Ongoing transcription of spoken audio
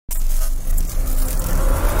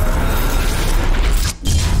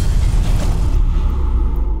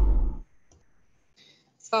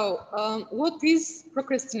So, what is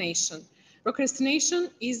procrastination? Procrastination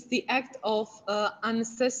is the act of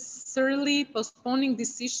unnecessarily postponing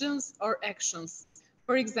decisions or actions.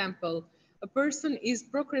 For example, a person is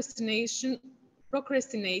procrastinating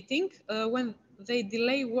when they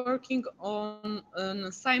delay working on an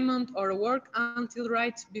assignment or work until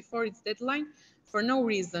right before its deadline for no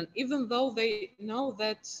reason, even though they know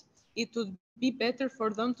that it would be better for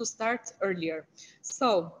them to start earlier.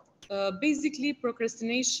 So, basically,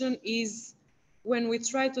 procrastination is when we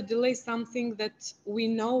try to delay something that we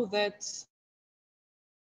know that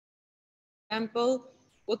example,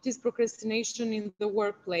 what is procrastination in the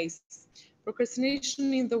workplace?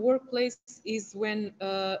 Procrastination in the workplace is when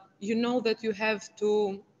you know that you have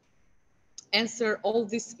to answer all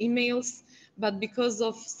these emails, but because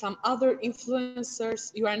of some other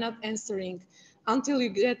influencers, you are not answering until you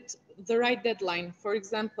get the right deadline. For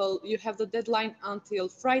example, you have the deadline until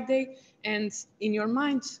Friday, and in your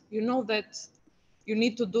mind, you know that you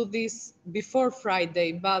need to do this before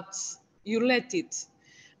Friday, but you let it.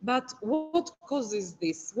 But what causes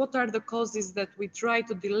this? What are the causes that we try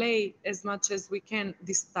to delay as much as we can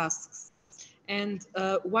these tasks? And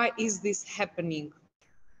why is this happening?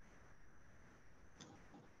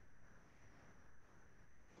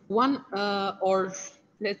 One, or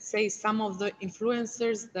let's say some of the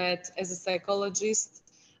influencers that as a psychologist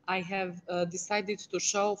I have decided to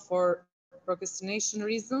show for procrastination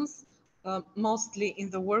reasons, mostly in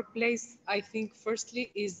the workplace. I think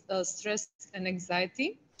firstly is stress and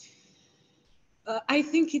anxiety. I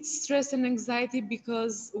think it's stress and anxiety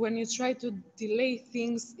because when you try to delay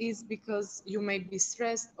things is because you may be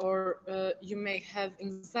stressed or you may have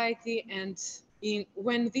anxiety, and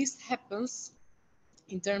when this happens,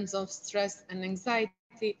 in terms of stress and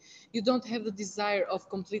anxiety, you don't have the desire of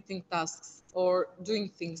completing tasks or doing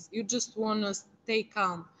things. You just want to stay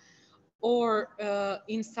calm. Or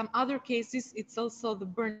in some other cases, it's also the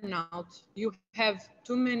burnout. You have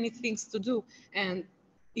too many things to do, and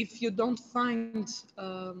if you don't find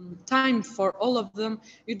time for all of them,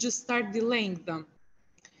 you just start delaying them.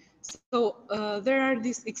 So there are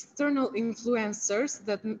these external influencers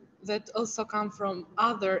that also come from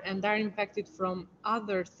other and are impacted from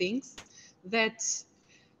other things that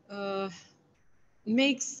uh,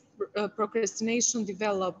 makes procrastination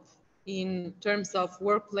develop in terms of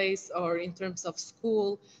workplace or in terms of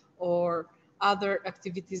school or other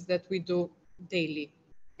activities that we do daily.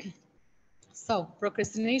 So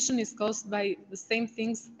procrastination is caused by the same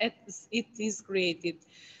things as it is created,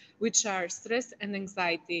 which are stress and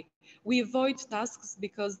anxiety. We avoid tasks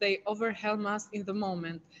because they overwhelm us in the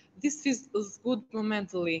moment. This feels good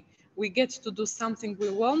momentarily. We get to do something we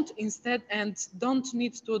want instead and don't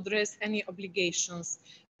need to address any obligations.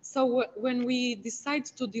 So when we decide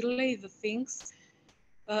to delay the things,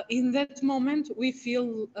 in that moment we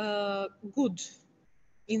feel good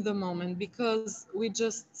in the moment because we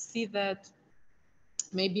just see that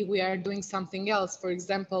maybe we are doing something else. For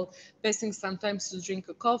example, passing sometimes to drink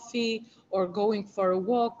a coffee or going for a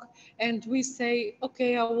walk, and we say,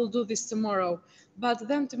 okay, I will do this tomorrow. But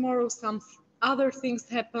then tomorrow some other things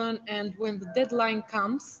happen, and when the deadline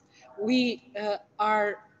comes, we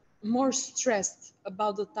are more stressed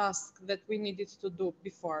about the task that we needed to do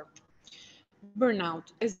before.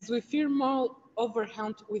 Burnout. As we feel more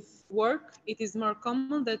overwhelmed with work, it is more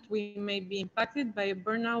common that we may be impacted by a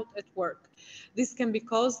burnout at work. This can be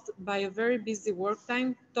caused by a very busy work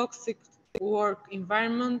time, toxic work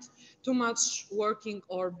environment, too much working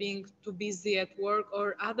or being too busy at work,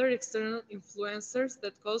 or other external influencers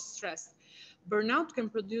that cause stress. Burnout can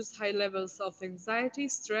produce high levels of anxiety,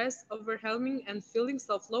 stress, overwhelming, and feelings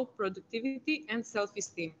of low productivity and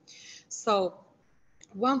self-esteem. So,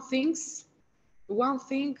 one things one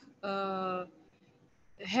thing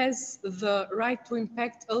has the right to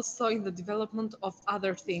impact also in the development of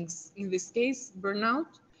other things. In this case,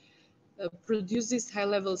 burnout produces high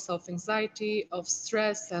levels of anxiety, of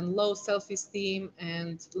stress, and low self-esteem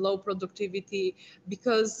and low productivity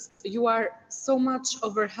because you are so much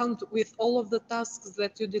overwhelmed with all of the tasks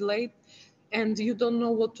that you delayed and you don't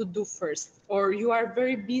know what to do first. Or you are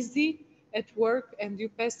very busy at work and you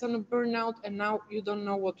pass on a burnout and now you don't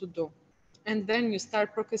know what to do. And then you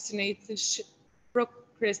start procrastination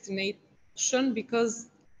because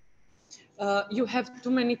you have too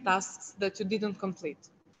many tasks that you didn't complete.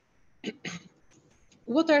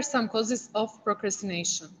 What are some causes of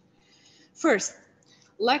procrastination? First,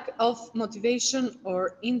 lack of motivation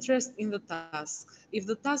or interest in the task. If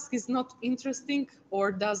the task is not interesting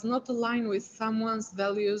or does not align with someone's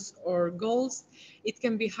values or goals, it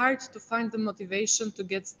can be hard to find the motivation to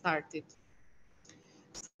get started.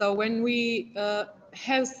 So when we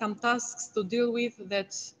have some tasks to deal with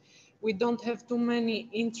that we don't have too many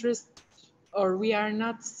interest or we are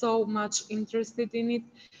not so much interested in it,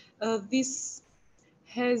 this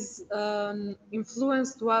has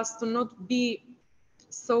influenced us to not be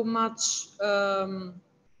so much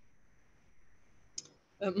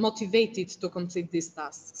motivated to complete these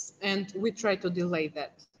tasks, and we try to delay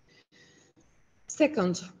that.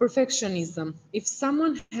 Second, perfectionism. If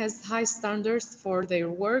someone has high standards for their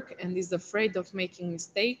work and is afraid of making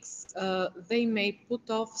mistakes, they may put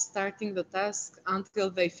off starting the task until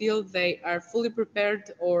they feel they are fully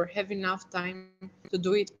prepared or have enough time to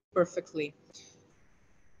do it perfectly.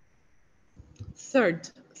 Third,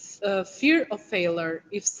 fear of failure.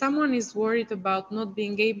 If someone is worried about not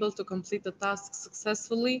being able to complete a task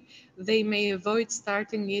successfully, they may avoid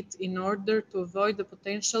starting it in order to avoid the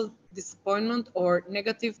potential disappointment or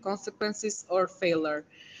negative consequences or failure.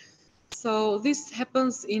 So this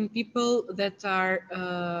happens in people that are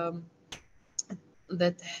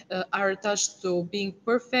attached to being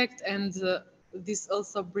perfect, and this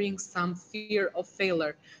also brings some fear of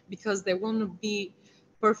failure because they want to be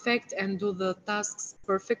perfect and do the tasks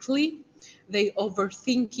perfectly. They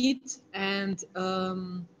overthink it, and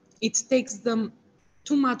it takes them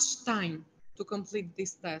too much time to complete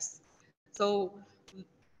this task. So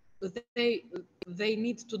they they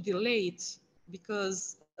need to delay it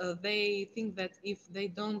because they think that if they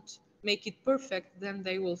don't make it perfect, then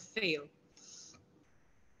they will fail.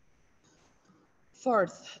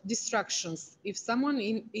 Fourth, distractions. If someone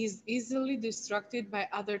is easily distracted by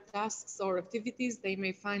other tasks or activities, they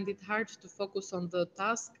may find it hard to focus on the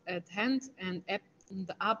task at hand and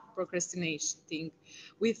end up procrastinating.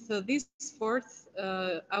 With this fourth,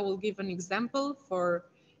 I will give an example. For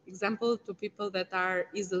example, to people that are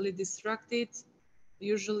easily distracted,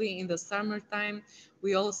 usually in the summertime,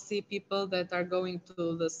 we all see people that are going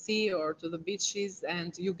to the sea or to the beaches,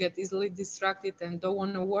 and you get easily distracted and don't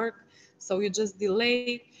want to work. So you just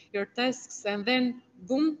delay your tasks, and then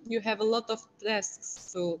boom, you have a lot of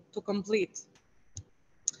tasks to complete.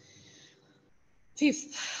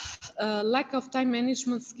 Fifth, lack of time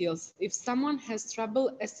management skills. If someone has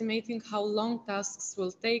trouble estimating how long tasks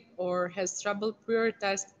will take or has trouble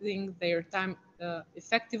prioritizing their time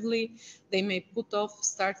effectively, they may put off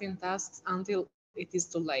starting tasks until it is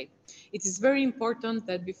too late. It is very important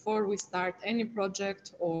that before we start any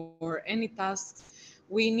project or any tasks,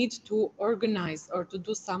 we need to organize or to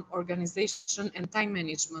do some organization and time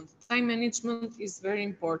management. Time management is very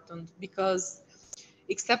important because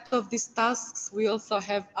except of these tasks, we also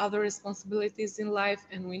have other responsibilities in life,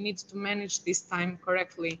 and we need to manage this time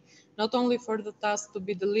correctly, not only for the task to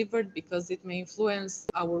be delivered because it may influence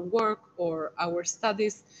our work or our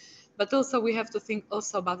studies, but also we have to think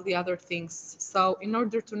also about the other things. So in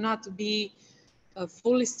order to not be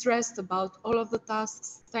fully stressed about all of the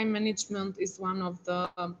tasks, time management is one of the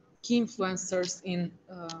key influencers in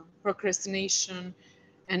procrastination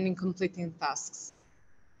and in completing tasks.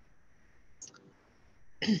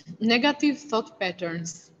 Negative thought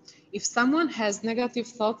patterns. If someone has negative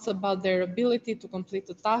thoughts about their ability to complete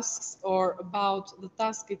the tasks or about the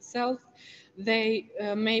task itself, they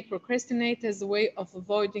may procrastinate as a way of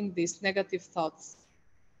avoiding these negative thoughts.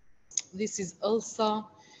 This is also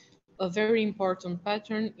a very important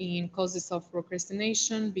pattern in causes of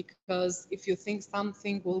procrastination, because if you think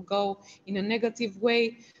something will go in a negative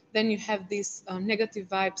way, then you have these negative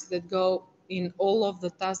vibes that go in all of the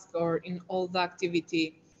task or in all the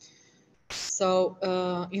activity. So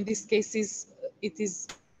in these cases, it is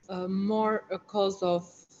more a cause of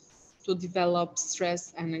to develop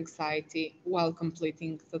stress and anxiety while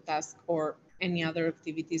completing the task or any other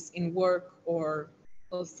activities in work or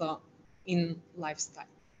also in lifestyle.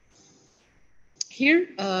 Here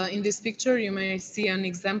in this picture, you may see an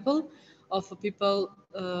example of people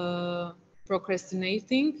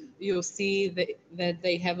procrastinating. You see that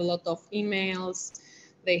they have a lot of emails,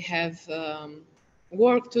 they have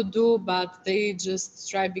work to do, but they just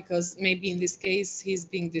try because maybe in this case he's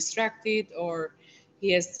being distracted or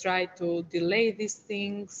he has tried to delay these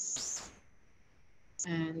things.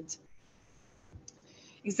 And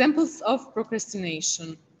examples of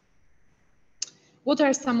procrastination. What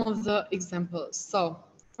are some of the examples? So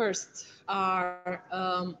first are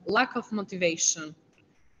lack of motivation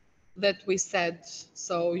that we said.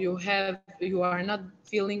 So you are not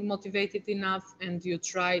feeling motivated enough and you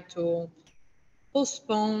try to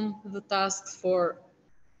postpone the tasks for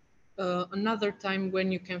another time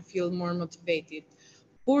when you can feel more motivated.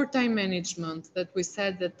 Poor time management, that we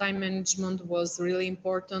said that time management was really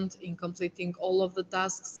important in completing all of the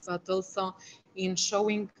tasks, but also in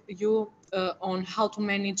showing you on how to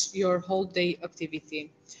manage your whole day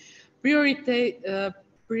activity.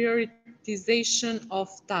 Prioritization of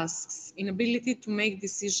tasks, inability to make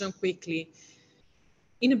decision quickly.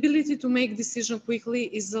 Inability to make decision quickly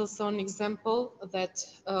is also an example that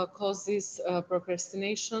causes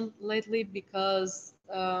procrastination lately, because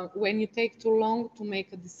when you take too long to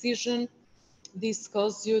make a decision, this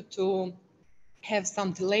causes you to have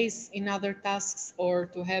some delays in other tasks, or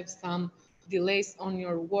to have some delays on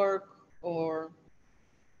your work, or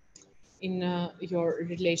in your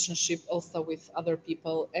relationship also with other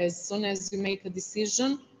people. As soon as you make a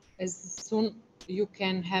decision, as soon you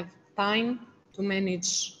can have time to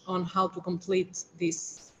manage on how to complete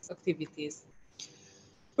these activities.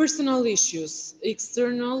 Personal issues,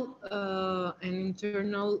 external and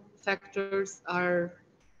internal factors are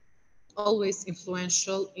always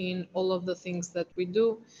influential in all of the things that we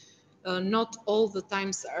do. Not all the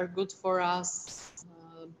times are good for us,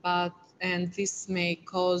 and this may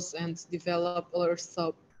cause and develop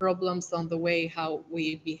also problems on the way how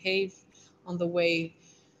we behave, on the way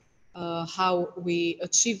how we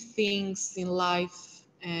achieve things in life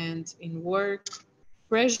and in work.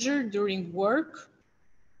 Pressure during work,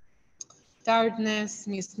 tiredness,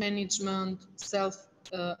 mismanagement,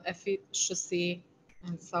 self-efficacy,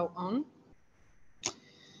 and so on.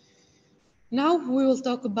 Now we will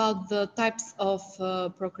talk about the types of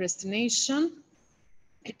procrastination.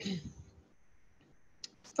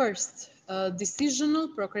 First,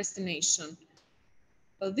 decisional procrastination.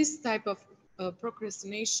 This type of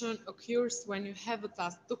procrastination occurs when you have a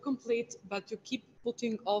task to complete, but you keep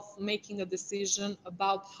putting off making a decision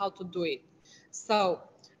about how to do it. So,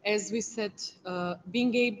 as we said,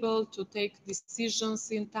 being able to take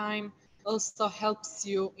decisions in time also helps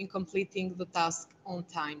you in completing the task on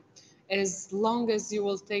time. As long as you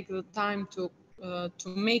will take the time to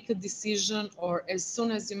make a decision, or as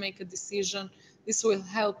soon as you make a decision, this will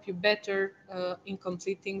help you better in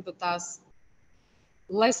completing the task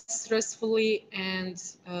less stressfully and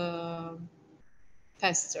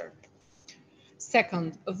faster.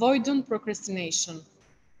 Second, avoidant procrastination.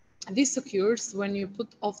 This occurs when you put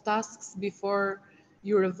off tasks before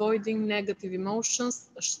you're avoiding negative emotions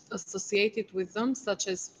associated with them, such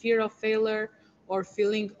as fear of failure or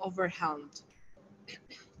feeling overwhelmed.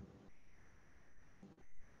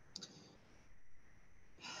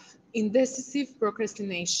 Indecisive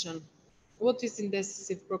procrastination. What is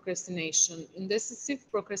indecisive procrastination? Indecisive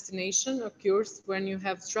procrastination occurs when you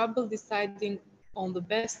have trouble deciding on the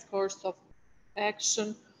best course of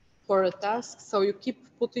action for a task, so you keep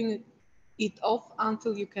putting it off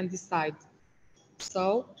until you can decide.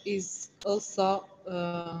 So is also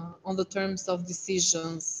on the terms of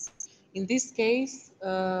decisions. In this case,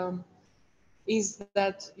 is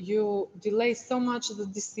that you delay so much the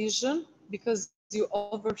decision because you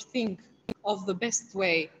overthink of the best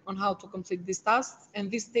way on how to complete these tasks,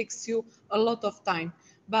 and this takes you a lot of time.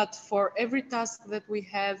 But for every task that we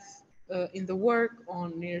have in the work,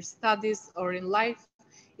 on your studies, or in life,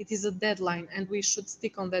 it is a deadline, and we should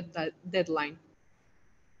stick on that deadline.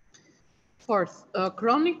 Fourth,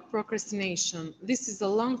 chronic procrastination. This is a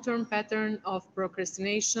long-term pattern of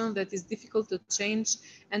procrastination that is difficult to change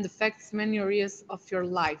and affects many areas of your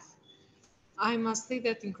life. I must say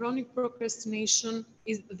that in chronic procrastination,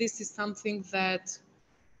 this is something that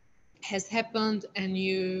has happened and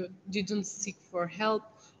you didn't seek for help,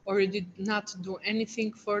 or you did not do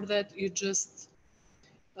anything for that. You just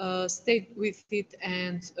stayed with it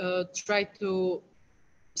and try to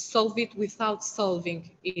solve it without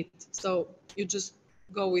solving it. So you just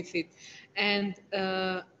go with it. And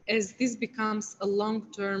as this becomes a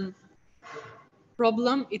long-term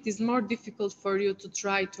problem, it is more difficult for you to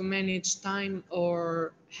try to manage time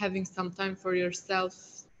or having some time for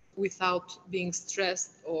yourself without being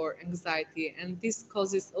stressed or anxiety. And this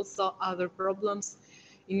causes also other problems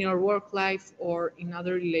in your work life or in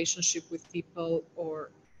other relationship with people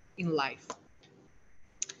or in life.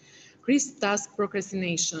 Increased task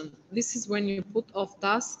procrastination. This is when you put off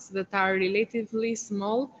tasks that are relatively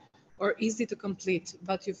small or easy to complete,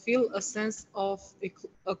 but you feel a sense of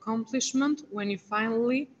accomplishment when you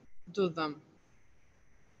finally do them.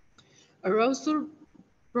 Arousal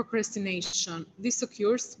procrastination. This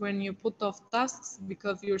occurs when you put off tasks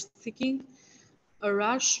because you're seeking a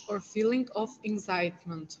rush or feeling of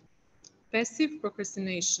excitement. Passive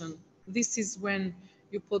procrastination. This is when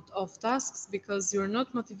you put off tasks because you're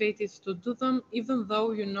not motivated to do them, even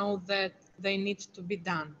though you know that they need to be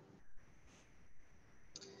done.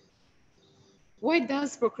 Why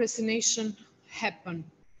does procrastination happen?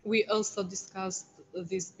 We also discussed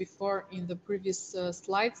this before in the previous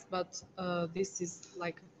slides, but this is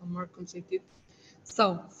like a more completed.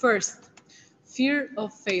 So first, Fear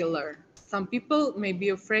of failure. Some people may be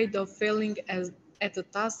afraid of failing at a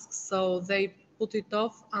task, so they put it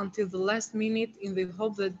off until the last minute in the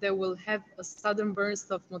hope that they will have a sudden burst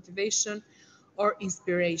of motivation or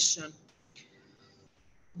inspiration.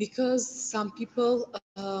 Because some people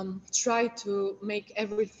try to make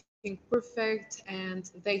everything perfect and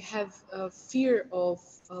they have a fear of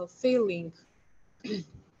failing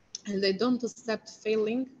and they don't accept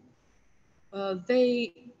failing,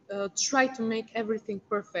 they try to make everything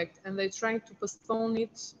perfect and they try to postpone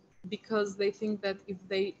it because they think that if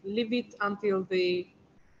they leave it until the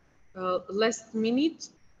last minute,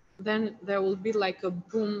 then there will be like a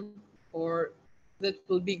boom, or that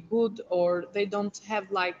will be good, or they don't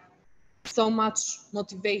have like so much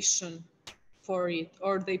motivation for it,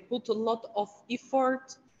 or they put a lot of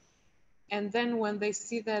effort, and then when they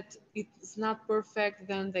see that it's not perfect,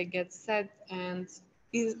 then they get sad, and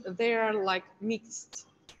they are like mixed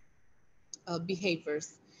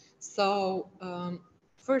behaviors. So,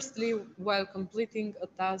 firstly, while completing a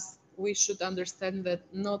task, we should understand that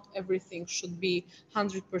not everything should be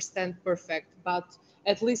 100% perfect, but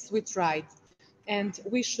at least we tried. And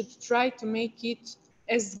we should try to make it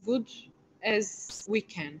as good as we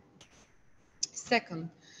can. Second,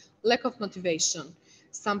 lack of motivation.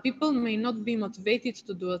 Some people may not be motivated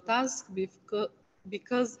to do a task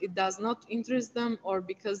because it does not interest them or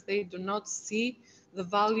because they do not see the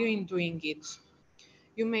value in doing it.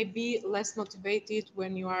 You may be less motivated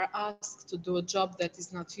when you are asked to do a job that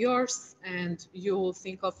is not yours, and you will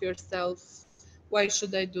think of yourself, why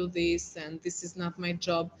should I do this? And this is not my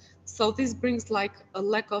job. So this brings like a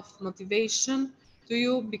lack of motivation to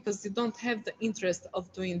you because you don't have the interest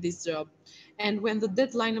of doing this job. And when the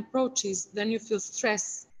deadline approaches, then you feel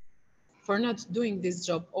stress for not doing this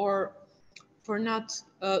job or for not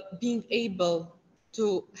being able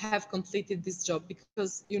to have completed this job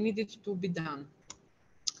because you need it to be done.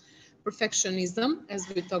 Perfectionism, as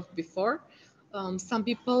we talked before. Some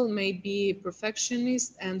people may be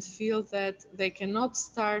perfectionists and feel that they cannot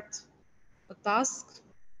start a task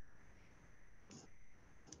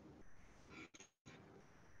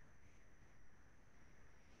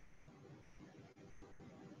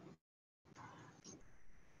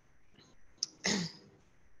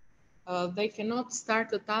they cannot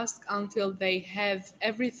start a task until they have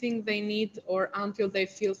everything they need or until they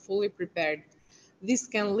feel fully prepared. This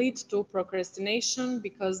can lead to procrastination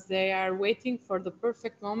because they are waiting for the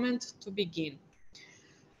perfect moment to begin.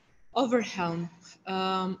 Overwhelm.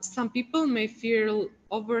 Some people may feel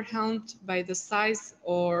overwhelmed by the size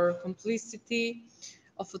or complexity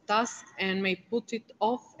of a task and may put it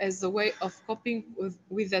off as a way of coping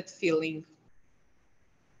with that feeling.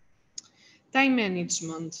 Time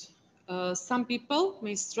management. Some people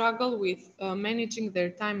may struggle with managing their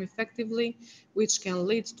time effectively, which can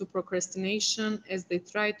lead to procrastination as they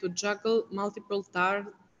try to juggle multiple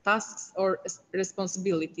tasks or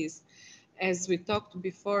responsibilities. As we talked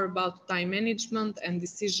before about time management and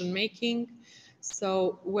decision making,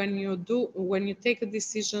 so when you take a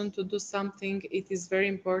decision to do something, it is very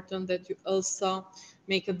important that you also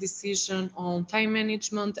make a decision on time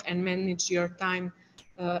management and manage your time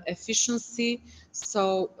efficiency.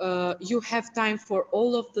 So you have time for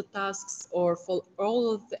all of the tasks or for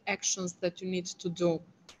all of the actions that you need to do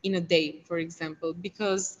in a day, for example,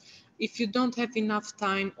 because if you don't have enough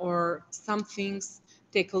time or some things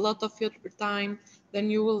take a lot of your time,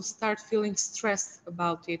 then you will start feeling stressed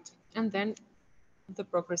about it. And then the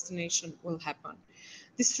procrastination will happen.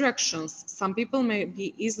 Distractions. Some people may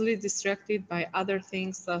be easily distracted by other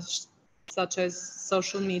things such as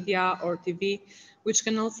social media or TV, which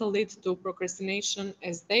can also lead to procrastination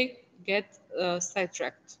as they get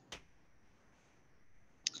sidetracked.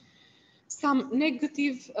 Some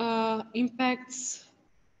negative impacts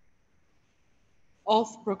of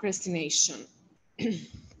procrastination.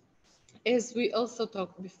 As we also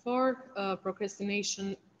talked before,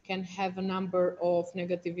 procrastination can have a number of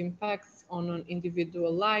negative impacts on an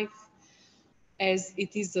individual life, as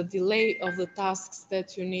it is a delay of the tasks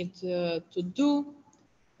that you need to do.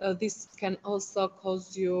 This can also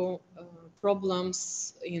cause you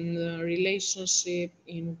problems in the relationship,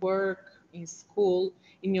 in work, in school,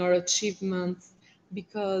 in your achievements,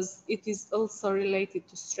 because it is also related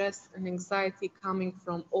to stress and anxiety coming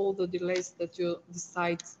from all the delays that you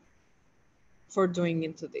decide for doing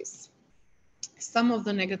into this. Some of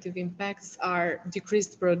the negative impacts are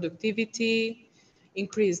decreased productivity,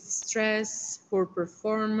 increased stress, poor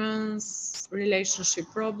performance, relationship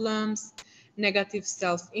problems, negative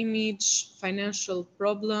self-image, financial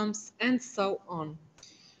problems, and so on.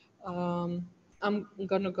 I'm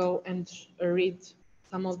gonna go and read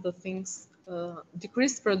some of the things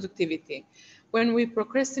decrease productivity. When we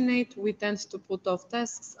procrastinate, we tend to put off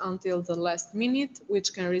tasks until the last minute,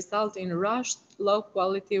 which can result in rushed,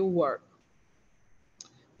 low-quality work.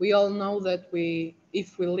 We all know that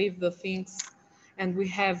if we leave the things and we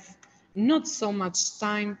have not so much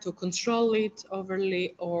time to control it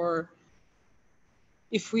overly, or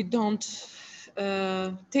if we don't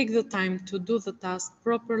take the time to do the task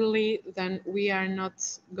properly, then we are not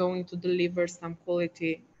going to deliver some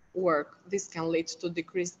quality work. This can lead to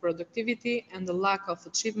decreased productivity and a lack of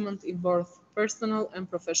achievement in both personal and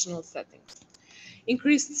professional settings.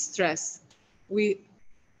 Increased stress. We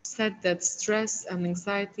said that stress and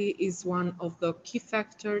anxiety is one of the key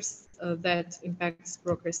factors that impacts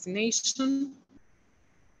procrastination.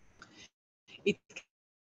 It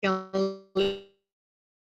can lead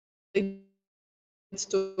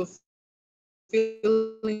to a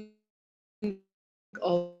feeling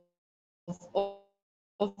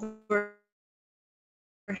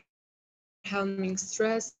overwhelming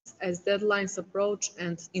stress as deadlines approach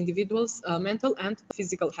and individuals' mental and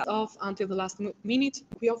physical health off until the last minute.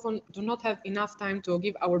 We often do not have enough time to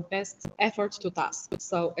give our best effort to tasks.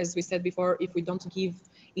 So, as we said before, if we don't give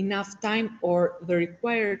enough time or the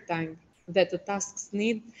required time that the tasks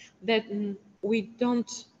need, then we don't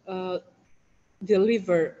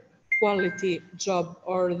deliver quality job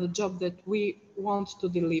or the job that we want to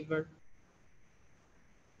deliver.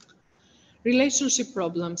 Relationship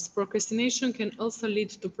problems. Procrastination can also lead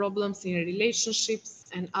to problems in relationships,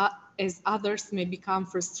 and as others may become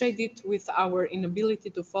frustrated with our inability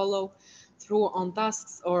to follow through on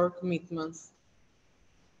tasks or commitments.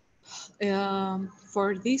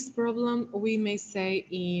 For this problem, we may say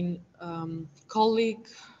in colleague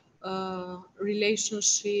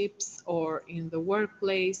relationships or in the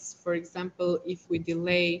workplace. For example, if we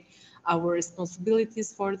delay our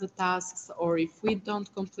responsibilities for the tasks, or if we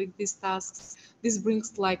don't complete these tasks, this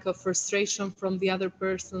brings like a frustration from the other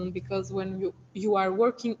person, because when you are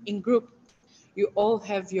working in group, you all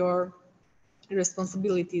have your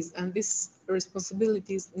responsibilities, and these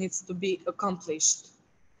responsibilities needs to be accomplished.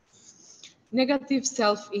 Negative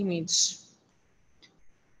self-image,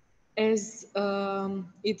 as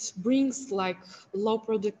it brings like low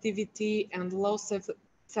productivity and low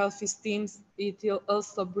self-esteem. It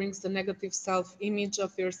also brings the negative self-image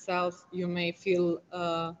of yourself. You may feel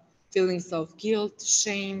feelings of guilt,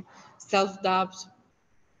 shame, self-doubt.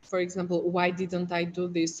 For example, why didn't I do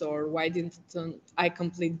this, or why didn't I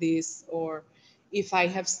complete this, or if I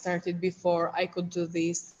have started before, I could do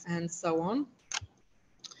this, and so on.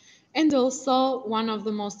 And also, one of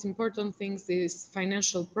the most important things is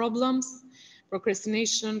financial problems.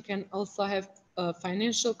 Procrastination can also have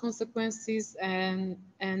financial consequences, and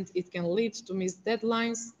it can lead to missed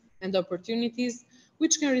deadlines and opportunities,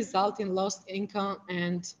 which can result in lost income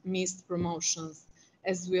and missed promotions.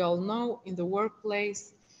 As we all know, in the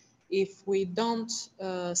workplace, if we don't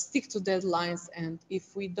stick to deadlines and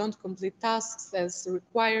if we don't complete tasks as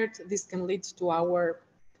required, this can lead to our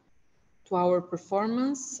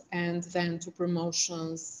performance and then to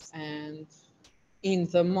promotions, and in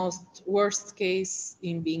the most worst case,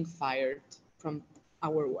 in being fired from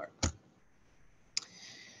our work.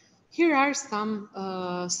 Here are some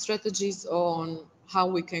strategies on how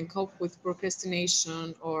we can cope with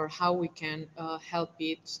procrastination, or how we can help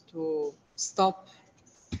it to stop.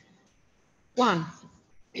 One,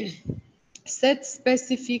 set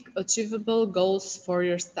specific achievable goals for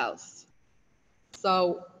yourself.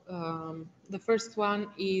 So the first one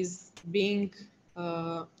is taking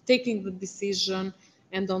the decision,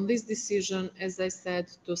 and on this decision, as I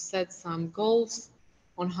said, to set some goals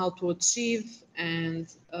on how to achieve and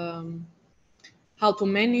how to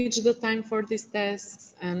manage the time for these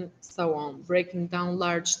tasks, and so on. Breaking down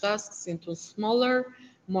large tasks into smaller,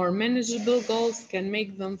 more manageable goals can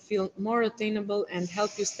make them feel more attainable and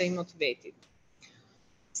help you stay motivated.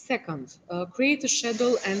 Second, create a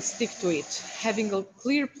schedule and stick to it. Having a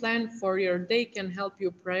clear plan for your day can help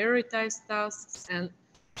you prioritize tasks and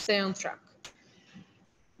stay on track.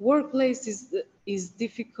 Workplace is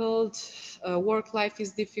difficult, work life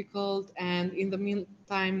is difficult, and in the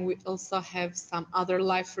meantime, we also have some other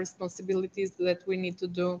life responsibilities that we need to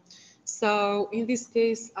do. So in this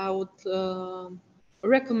case, I would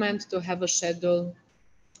recommend to have a schedule,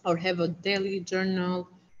 or have a daily journal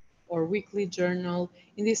or weekly journal.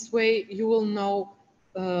 In this way, you will know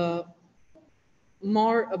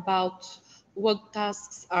more about what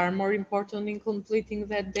tasks are more important in completing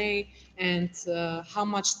that day, and how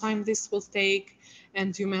much time this will take.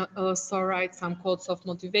 And you may also write some quotes of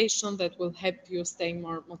motivation that will help you stay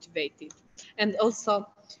more motivated. And also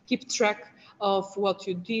keep track of what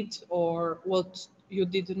you did or what you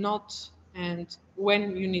did not and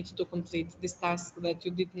when you need to complete this task that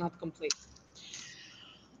you did not complete.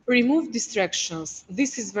 Remove distractions.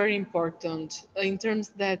 This is very important in terms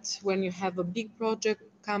that when you have a big project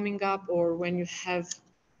coming up, or when you have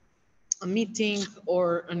a meeting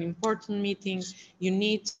or an important meeting, you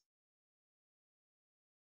need to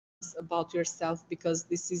about yourself, because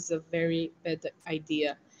this is a very bad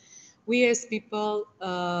idea. We as people,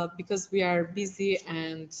 because we are busy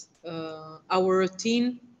and our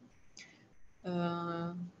routine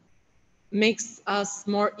uh, makes us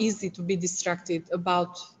more easy to be distracted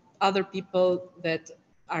about other people that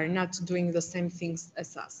are not doing the same things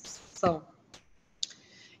as us. So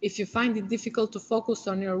if you find it difficult to focus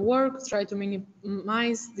on your work, try to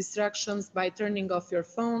minimize distractions by turning off your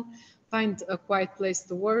phone, find a quiet place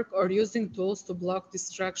to work, or using tools to block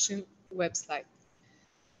distraction website.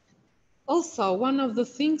 Also, one of the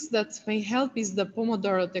things that may help is the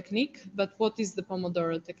Pomodoro technique. But what is the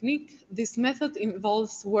Pomodoro technique? This method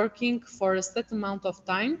involves working for a set amount of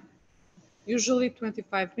time, usually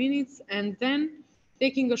 25 minutes, and then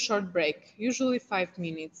taking a short break, usually 5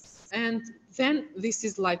 minutes. And then this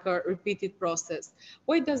is like a repeated process.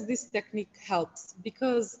 Why does this technique helps?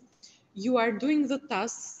 Because you are doing the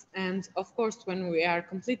tasks, and of course when we are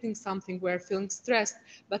completing something we are feeling stressed,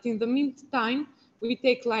 but in the meantime we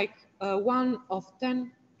take like one of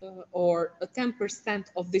 10 or a 10%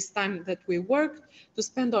 of this time that we work to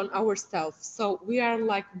spend on ourselves. So we are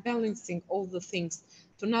like balancing all the things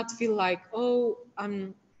to not feel like, oh,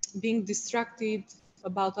 I'm being distracted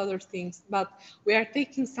about other things, but we are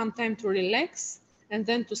taking some time to relax and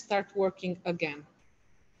then to start working again.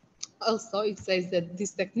 Also, it says that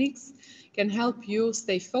these techniques can help you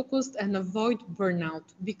stay focused and avoid burnout,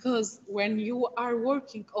 because when you are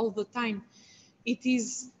working all the time, it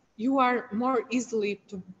is you are more easily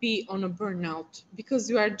to be on a burnout, because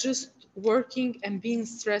you are just working and being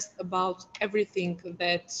stressed about everything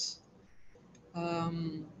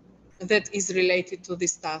um, that is related to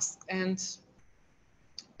this task, and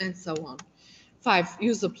so on. 5,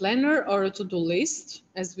 use a planner or a to-do list.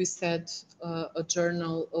 As we said, a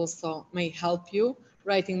journal also may help you.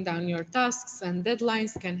 Writing down your tasks and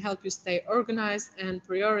deadlines can help you stay organized and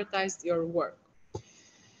prioritize your work.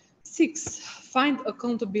 6, find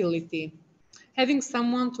accountability. Having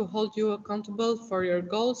someone to hold you accountable for your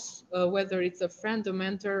goals, whether it's a friend, a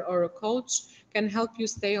mentor, or a coach, can help you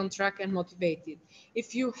stay on track and motivated.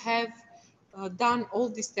 If you have done all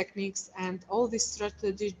these techniques and all these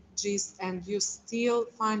strategies and you still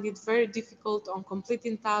find it very difficult on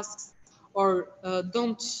completing tasks, or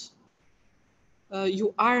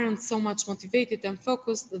you aren't so much motivated and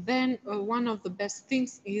focused, then one of the best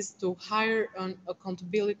things is to hire an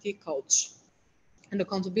accountability coach. An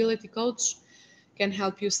accountability coach can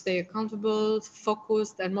help you stay accountable,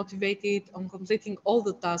 focused, and motivated on completing all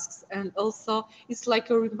the tasks. And also, it's like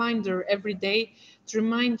a reminder every day to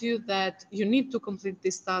remind you that you need to complete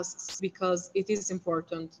these tasks because it is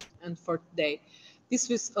important and for today. This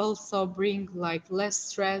will also bring like less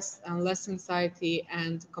stress and less anxiety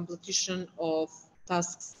and completion of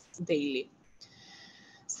tasks daily.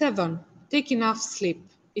 7, take enough sleep.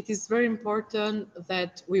 It is very important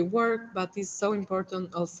that we work, but it's so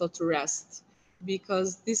important also to rest,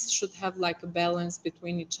 because this should have like a balance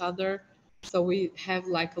between each other, so we have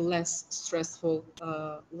like a less stressful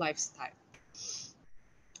lifestyle.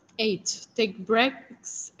 8, take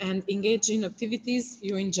breaks and engage in activities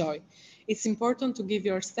you enjoy. It's important to give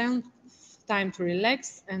yourself time to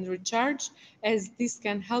relax and recharge, as this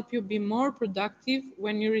can help you be more productive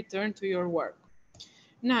when you return to your work.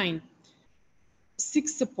 9, seek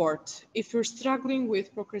support. If you're struggling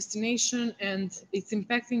with procrastination and it's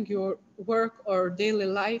impacting your work or daily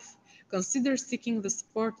life, consider seeking the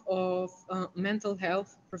support of a mental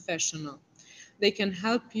health professional. They can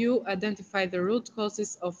help you identify the root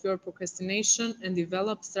causes of your procrastination and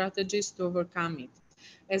develop strategies to overcome it.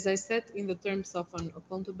 As I said, in the terms of an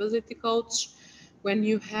accountability coach, when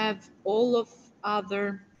you have all of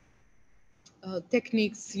other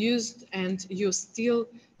techniques used and you still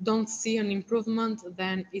don't see an improvement,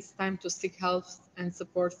 then it's time to seek help and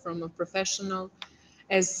support from a professional,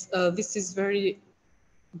 as this is very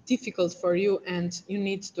difficult for you and you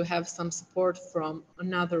need to have some support from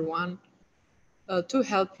another one to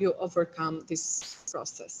help you overcome this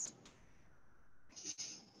process.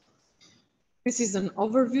 This is an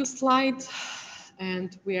overview slide,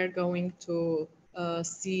 and we are going to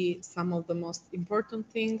see some of the most important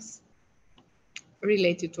things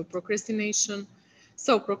related to procrastination.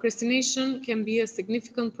 So procrastination can be a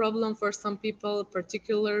significant problem for some people,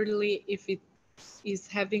 particularly if it is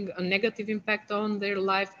having a negative impact on their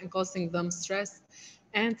life and causing them stress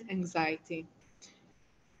and anxiety.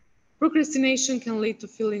 Procrastination can lead to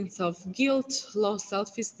feelings of guilt, low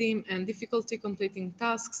self-esteem, and difficulty completing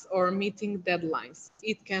tasks or meeting deadlines.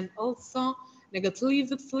 It can also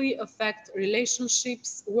negatively affect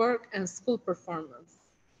relationships, work, and school performance.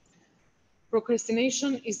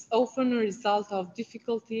 Procrastination is often a result of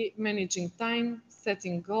difficulty managing time,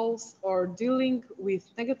 setting goals, or dealing with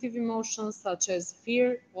negative emotions such as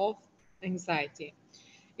fear or anxiety.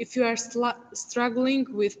 If you are struggling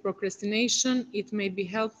with procrastination, it may be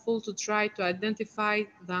helpful to try to identify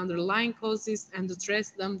the underlying causes and address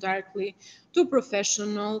them directly to a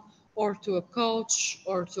professional or to a coach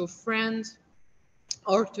or to a friend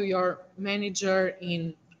or to your manager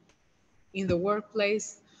in the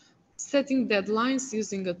workplace. Setting deadlines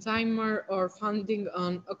using a timer or finding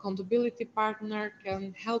an accountability partner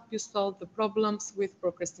can help you solve the problems with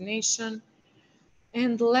procrastination.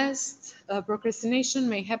 And last, procrastination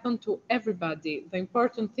may happen to everybody. The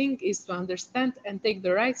important thing is to understand and take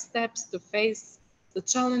the right steps to face the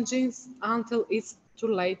challenges until it's too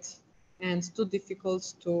late and too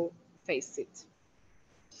difficult to face it.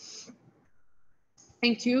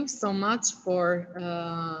 Thank you so much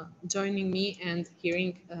for joining me and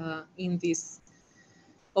hearing in this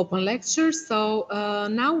open lecture. So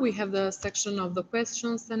now we have the section of the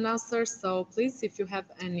questions and answers. So please, if you have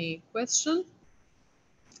any question,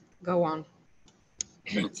 go on.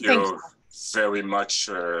 Thank Thank you. you very much,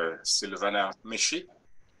 Silvana Mici.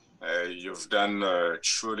 You've done a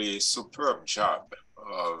truly superb job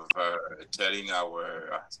of telling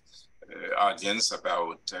our audience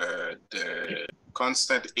about the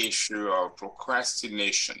constant issue of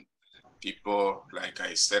procrastination. People, like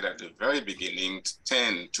I said at the very beginning,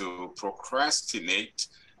 tend to procrastinate,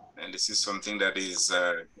 and this is something that is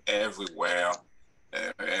everywhere,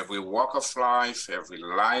 every walk of life, every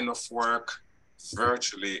line of work,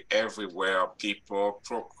 virtually everywhere people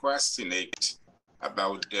procrastinate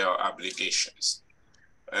about their obligations.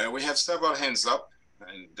 We have several hands up,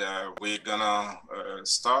 and we're gonna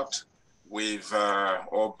start with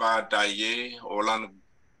Obadaye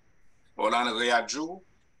Reaju.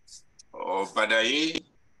 Obadaye,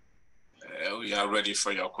 we are ready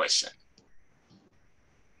for your question.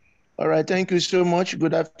 All right, thank you so much.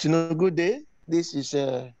 Good afternoon, good day. This is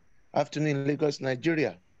afternoon in Lagos,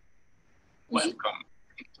 Nigeria. Welcome.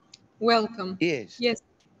 Welcome. Yes. Yes.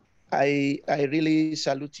 I really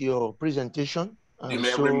salute your presentation. You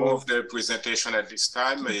may remove the presentation at this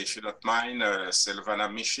time, if you don't mind, Silvana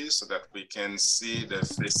Mici, so that we can see the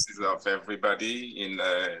faces of everybody in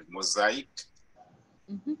a mosaic.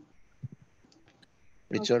 Mm-hmm.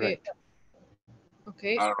 It's okay. all right.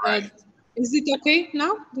 Okay. All right. Is it okay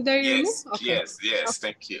now? Did I remove? Yes, Okay. yes, okay.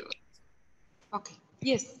 Thank you. Okay,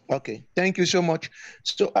 yes. Okay, thank you so much.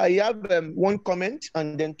 So I have one comment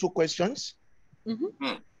and then two questions.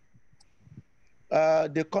 Mm-hmm.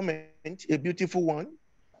 The comment, a beautiful one,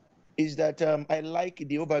 is that I like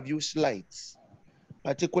the overview slides,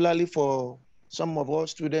 particularly for some of our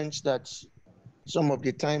students that some of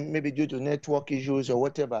the time, maybe due to network issues or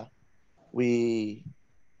whatever, we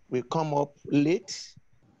come up late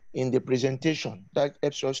in the presentation. That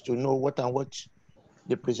helps us to know what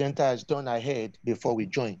the presenter has done ahead before we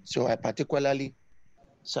join. So I particularly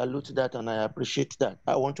salute that and I appreciate that.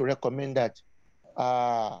 I want to recommend that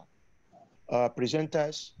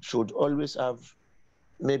presenters should always have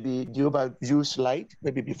maybe the overview slide,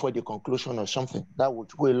 maybe before the conclusion or something. That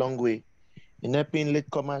would go a long way in helping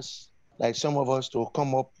latecomers like some of us to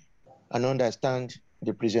come up and understand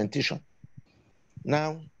the presentation.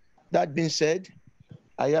 Now, that being said,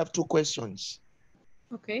 I have two questions.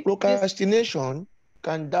 Okay. Procrastination,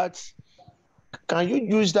 yes. Can you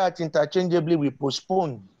use that interchangeably with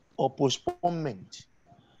postpone or postponement?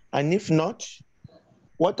 And if not,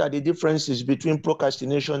 what are the differences between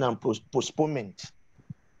procrastination and postponement?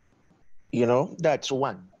 You know, that's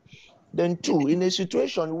one. Then two, in a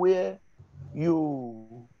situation where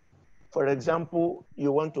you, for example,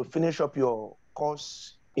 you want to finish up your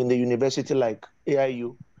course in the university like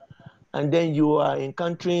AIU, and then you are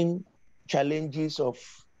encountering challenges of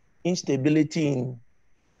instability in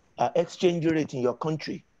exchange rate in your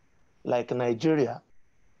country, like Nigeria.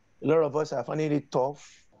 A lot of us are finding it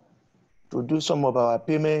tough to do some of our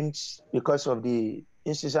payments because of the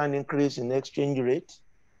incessant increase in exchange rate.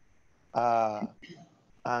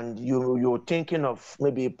 And you're thinking of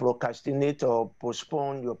maybe procrastinate or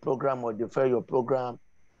postpone your program or defer your program,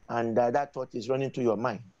 and that thought is running to your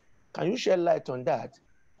mind. Can you shed light on that?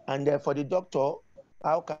 And for the doctor,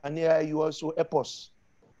 how can you also help us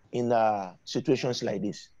in situations like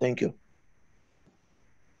this? Thank you.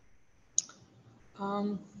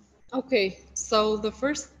 Okay, so the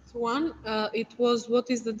first one, it was what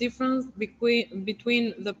is the difference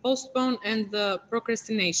between the postpone and the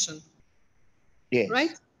procrastination, Yes.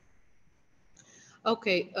 right?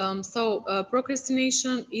 Okay, so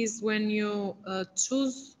procrastination is when you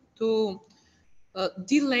choose to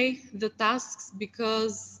delay the tasks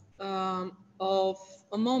because of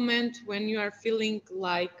a moment when you are feeling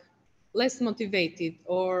like less motivated,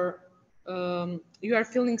 or you are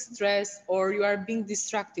feeling stressed, or you are being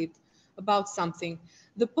distracted about something.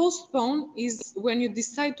 The postpone is when you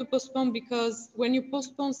decide to postpone, because when you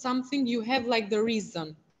postpone something, you have like the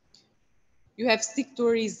reason. You have stick to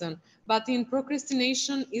a reason. But in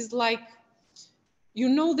procrastination is like you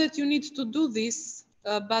know that you need to do this,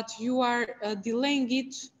 but you are delaying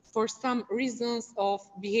it for some reasons of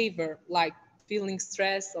behavior, like feeling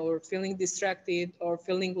stressed or feeling distracted or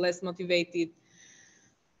feeling less motivated.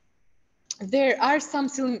 There are some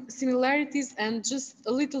similarities and just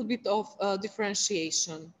a little bit of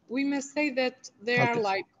differentiation. We may say that they are Okay.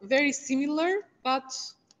 like very similar, but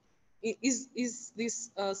is this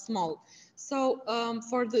small? So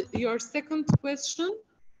for your second question,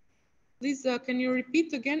 please, can you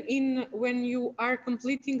repeat again? In when you are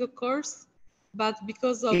completing a course, but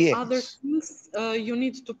because of other Yes. things, you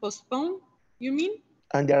need to postpone, you mean?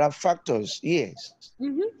 And there are factors, yes.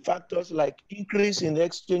 Mm-hmm. Factors like increase in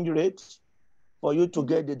exchange rate. For you to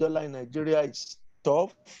get the dollar in Nigeria is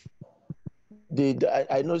tough.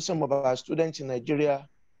 I know some of our students in Nigeria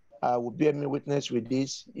will bear me witness with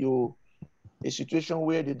this. A situation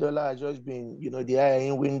where the dollar has just been, the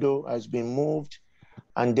IIN window has been moved,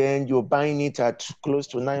 and then you're buying it at close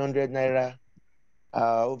to 900 naira,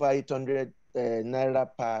 over 800 naira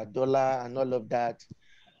per dollar, and all of that.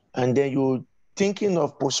 And then you're thinking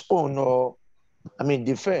of postpone or,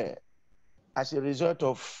 defer as a result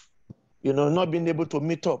of, not being able to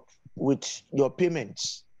meet up with your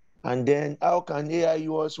payments. And then how can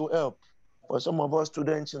AIU also help for some of us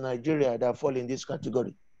students in Nigeria that fall in this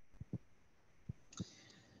category?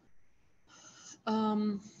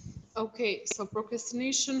 Okay, so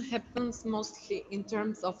procrastination happens mostly in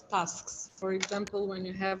terms of tasks. For example, when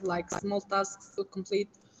you have like small tasks to complete.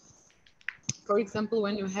 For example,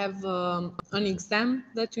 when you have an exam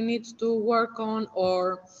that you need to work on,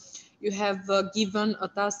 or you have given a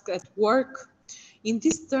task at work. In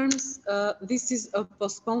these terms, this is a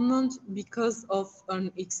postponement because of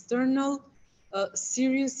an external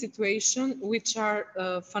serious situation, which are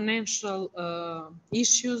financial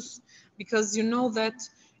issues, because you know that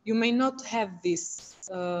you may not have this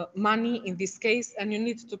money in this case, and you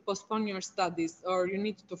need to postpone your studies, or you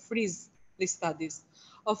need to freeze the studies.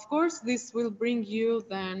 Of course, this will bring you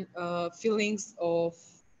then feelings of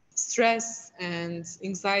stress and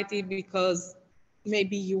anxiety, because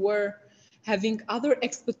maybe you were having other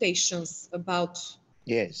expectations about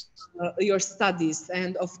Yes. your studies,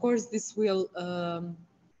 and of course this will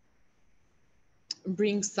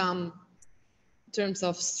bring some terms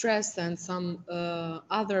of stress and some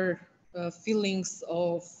other feelings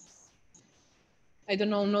of, I don't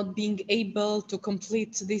know, not being able to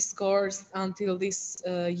complete this course until this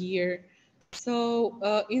year.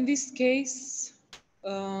 So in this case,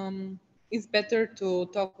 it's better to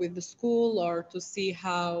talk with the school or to see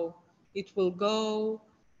how it will go.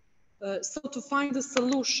 So to find a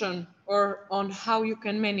solution or on how you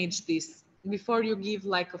can manage this before you give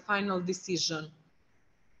like a final decision.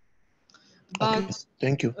 Okay. But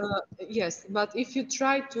Thank you. yes, but if you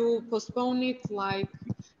try to postpone it, like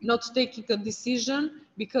not taking a decision,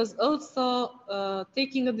 because also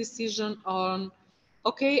taking a decision on,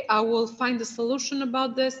 okay, I will find a solution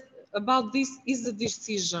about this. About this is a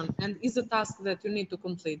decision and is a task that you need to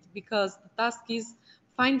complete, because the task is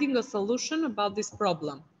finding a solution about this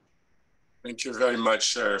problem. Thank you very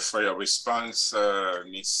much for your response,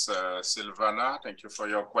 Ms. Silvana. Thank you for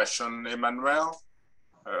your question, Emmanuel.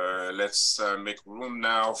 Let's make room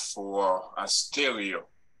now for Asterio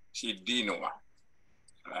Hidinoa.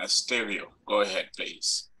 Asterio, go ahead,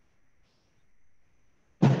 please.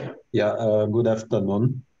 Yeah, good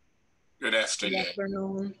afternoon. Good afternoon. Good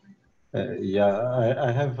afternoon.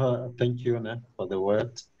 I have, thank you, Nat, for the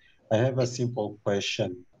word. I have a simple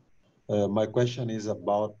question. My question is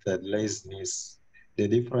about laziness, the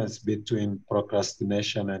difference between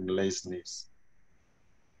procrastination and laziness.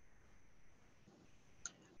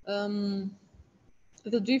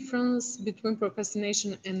 The difference between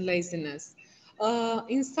procrastination and laziness.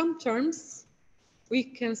 In some terms, we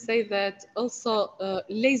can say that also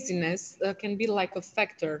laziness can be like a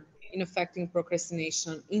factor in affecting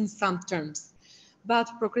procrastination in some terms. But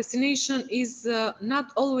procrastination is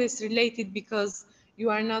not always related, because you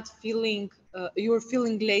are not feeling, you're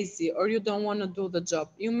feeling lazy or you don't want to do the job.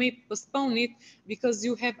 You may postpone it because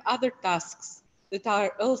you have other tasks that are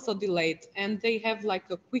also delayed and they have like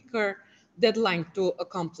a quicker deadline to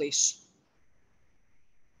accomplish.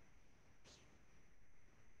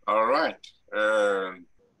 All right.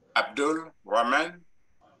 Abdul Rahman,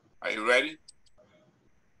 are you ready?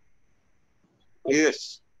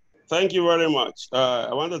 Yes. Thank you very much.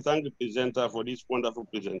 I want to thank the presenter for this wonderful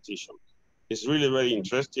presentation. It's really very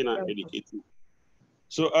interesting and educative.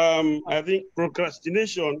 So I think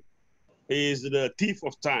procrastination is the thief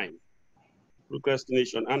of time.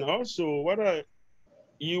 Procrastination. And also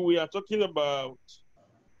we are talking about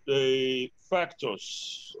the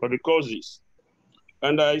factors or the causes.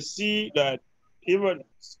 And I see that even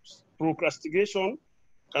procrastination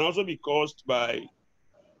can also be caused by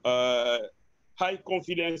high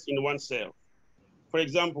confidence in oneself. For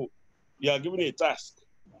example, you are given a task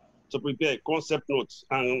to prepare concept notes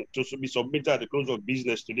and to be submitted at the close of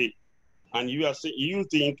business today. And you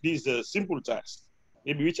think this is a simple task,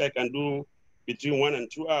 maybe which I can do between 1 and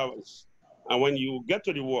 2 hours. And when you get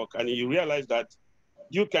to the work and you realize that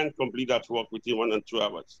you can't complete that work within 1 and 2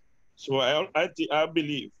 hours. So I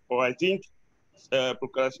believe, or I think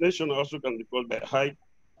procrastination also can be caused by high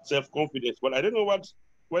self-confidence. But I don't know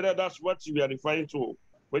whether that's what you are referring to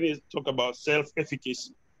when you talk about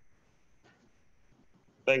self-efficacy.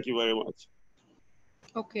 Thank you very much.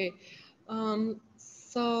 Okay.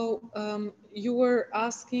 You were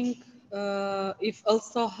asking if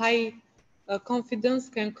also high confidence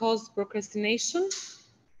can cause procrastination?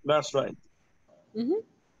 That's right. Mm-hmm.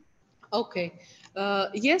 Okay.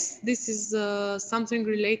 Yes, this is something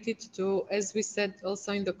related to, as we said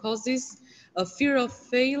also in the causes, a fear of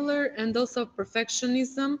failure and also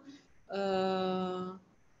perfectionism.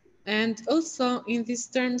 And also in these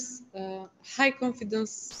terms, high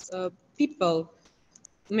confidence people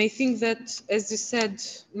may think that, as you said,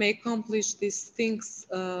 may accomplish these things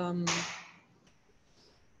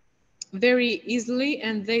very easily,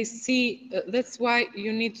 and they see that's why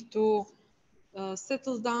you need to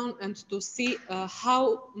settle down and to see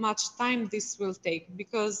how much time this will take,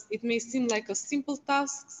 because it may seem like a simple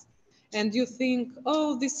task and you think,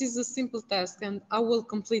 oh, this is a simple task and I will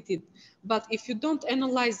complete it. But if you don't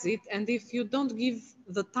analyze it and if you don't give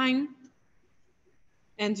the time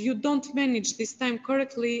and you don't manage this time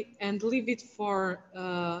correctly and leave it for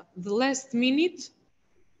the last minute,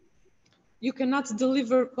 you cannot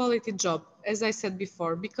deliver quality job, as I said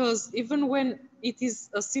before, because even when it is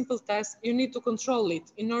a simple task, you need to control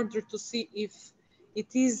it in order to see if it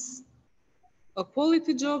is a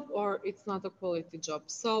quality job or it's not a quality job.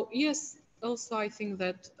 So yes, also I think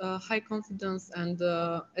that high confidence and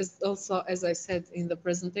as I said in the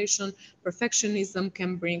presentation, perfectionism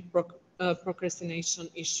can bring procrastination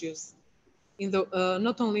issues in the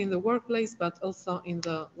not only in the workplace but also in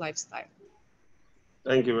the lifestyle.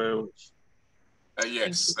 Thank you very much.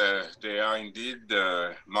 Yes, there are indeed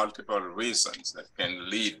multiple reasons that can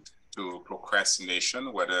lead to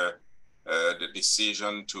procrastination, whether the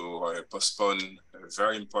decision to postpone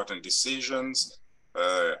very important decisions,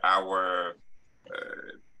 our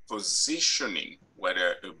positioning,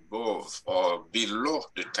 whether above or below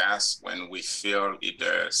the task when we feel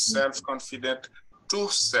either self-confident, too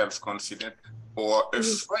self-confident, or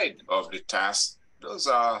afraid of the task. Those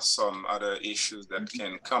are some other issues that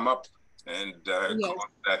can come up and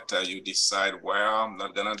that you decide, well, I'm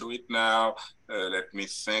not gonna do it now. Let me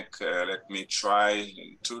think, let me try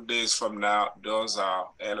in 2 days from now. Those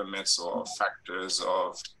are elements or factors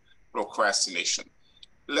of procrastination.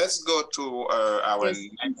 Let's go to our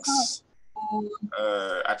next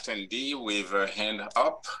attendee with a hand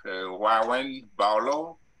up, Warren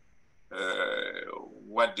Barlow.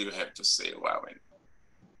 What do you have to say, Warren?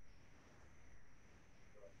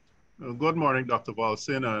 Good morning, Dr.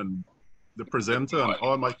 Valsin and the presenter and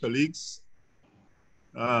all my colleagues.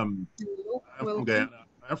 I'm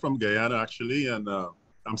from Guyana, actually, and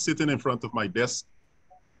I'm sitting in front of my desk.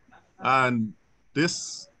 And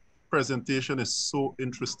this presentation is so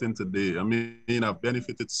interesting today. I mean, I've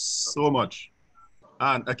benefited so much.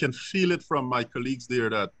 And I can feel it from my colleagues there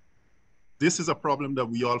that this is a problem that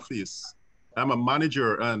we all face. I'm a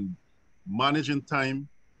manager, and managing time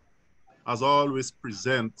has always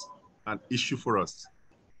present an issue for us.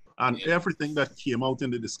 And everything that came out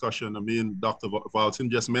in the discussion, I mean, Dr. Valsin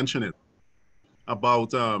just mentioned it,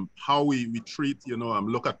 about how we treat,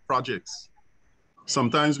 look at projects.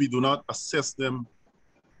 Sometimes we do not assess them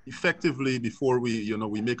effectively before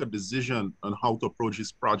we make a decision on how to approach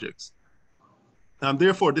these projects. And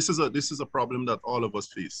therefore, this is a problem that all of us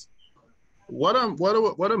face. What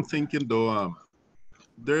I'm thinking though,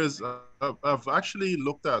 there's I've actually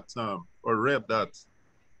looked at or read that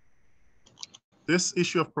this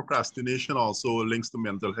issue of procrastination also links to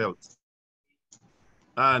mental health.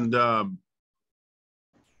 And I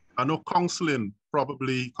know counseling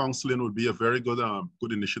would be a very good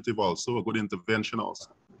good initiative also, a good intervention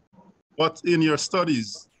also. But in your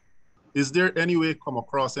studies, is there any way come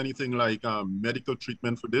across anything like medical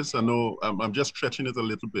treatment for this? I know I'm just stretching it a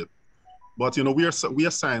little bit, but you know, we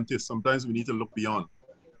are scientists. Sometimes we need to look beyond.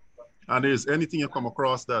 And is anything you come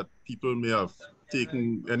across that people may have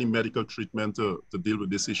taken any medical treatment to deal with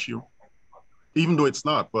this issue? Even though it's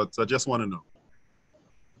not, but I just want to know.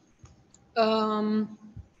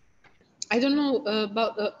 I don't know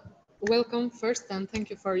about, welcome first, and thank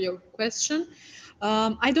you for your question.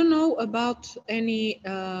 I don't know about any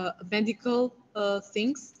medical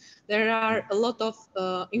things. There are a lot of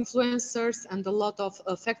influencers and a lot of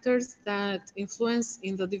factors that influence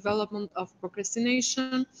in the development of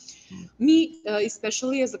procrastination. Me,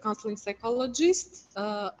 especially as a counseling psychologist,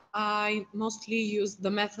 I mostly use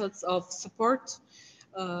the methods of support,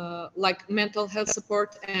 like mental health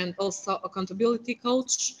support and also accountability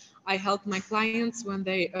coach. I help my clients when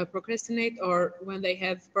they procrastinate or when they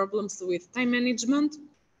have problems with time management,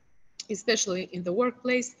 especially in the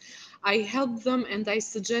workplace. I help them and I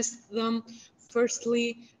suggest them,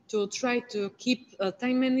 firstly, to try to keep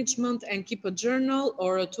time management and keep a journal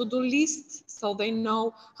or a to-do list so they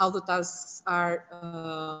know how the tasks are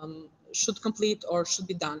should complete or should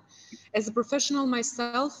be done. As a professional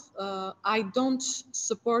myself, I don't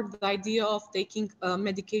support the idea of taking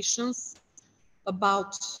medications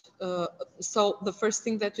about, so the first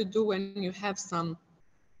thing that you do when you have some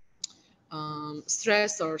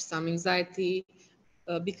stress or some anxiety,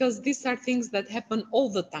 because these are things that happen all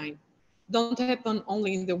the time, don't happen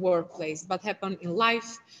only in the workplace, but happen in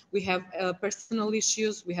life. We have personal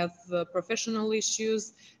issues, we have professional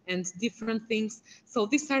issues and different things. So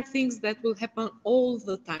these are things that will happen all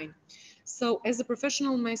the time. So as a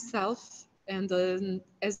professional myself, and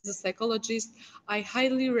as a psychologist, I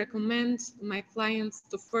highly recommend my clients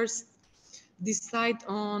to first decide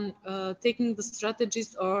on taking the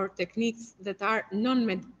strategies or techniques that are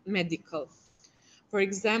non-medical. For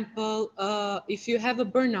example, if you have a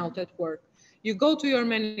burnout at work, you go to your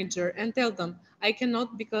manager and tell them, I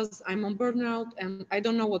cannot because I'm on burnout and I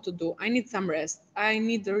don't know what to do. I need some rest. I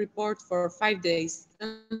need the report for 5 days.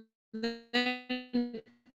 And then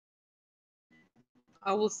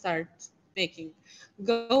I will start making.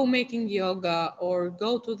 Go making yoga or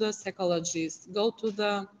go to the psychologist, go to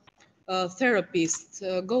the therapist,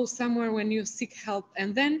 go somewhere when you seek help.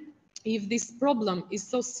 And then if this problem is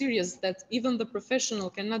so serious that even the professional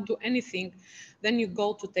cannot do anything, then you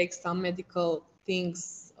go to take some medical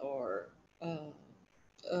things or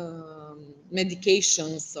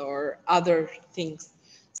medications or other things.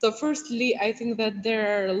 So firstly, I think that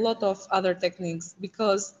there are a lot of other techniques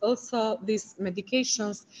because also these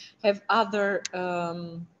medications have other,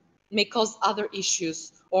 may cause other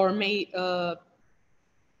issues or may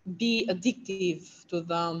be addictive to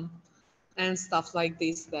them and stuff like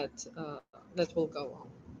this that will go on.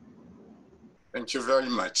 Thank you very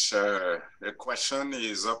much. The question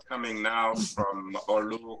is upcoming now from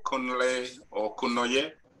Olu Kunle or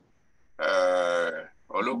Kunoye.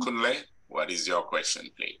 Olu Kunle, what is your question,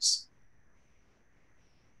 please?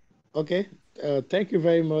 Okay, thank you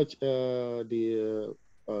very much, the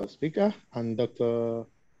speaker and Dr.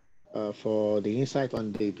 For the insight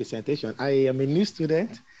on the presentation. I am a new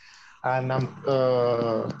student and I'm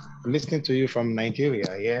listening to you from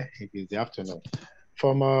Nigeria. Yeah, it is the afternoon.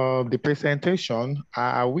 From the presentation,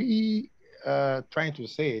 are we trying to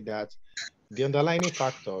say that the underlying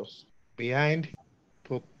factors behind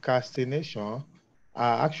procrastination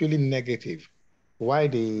are actually negative, while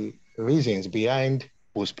the reasons behind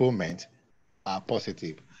postponement are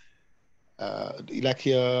positive? Like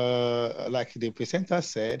the presenter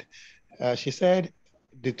said, she said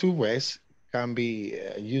the two words can be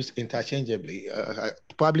used interchangeably,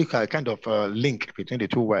 probably kind of link between the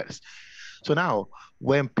two words. So now,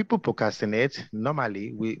 when people procrastinate,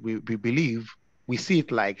 normally we believe, we see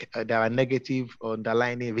it like there are negative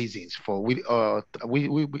underlying reasons for we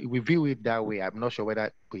view it that way. I'm not sure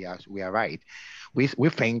whether we are right. We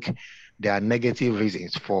think there are negative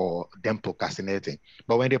reasons for them procrastinating,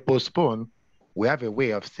 but when they postpone, we have a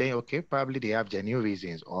way of saying, okay, probably they have genuine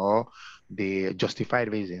reasons or the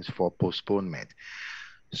justified reasons for postponement.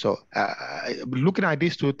 So looking at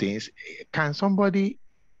these two things, can somebody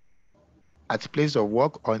at place of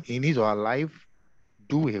work on in his or her life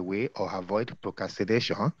do away or avoid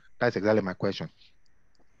procrastination? That's exactly my question.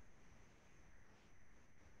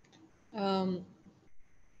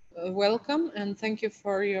 welcome and thank you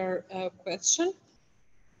for your question.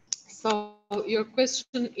 So your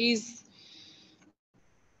question is,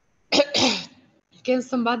 can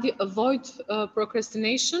somebody avoid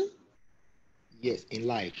procrastination? Yes, in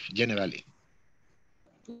life, generally.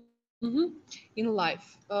 In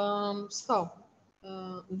life.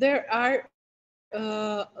 There are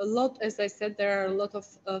a lot, as I said, there are a lot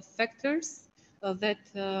of factors that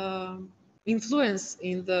influence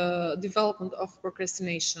in the development of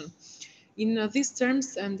procrastination. In these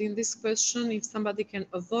terms and in this question, if somebody can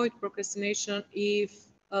avoid procrastination, if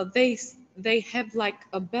they have like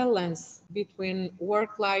a balance between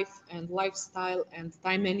work life and lifestyle and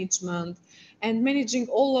time management and managing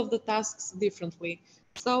all of the tasks differently.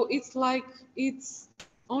 So it's like it's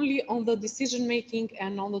only on the decision making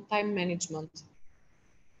and on the time management,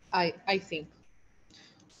 I think.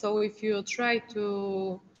 So if you try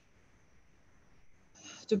to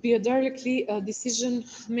be a directly decision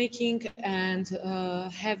making and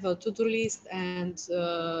have a to-do list and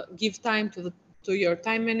give time to your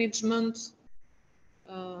time management,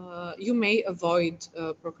 you may avoid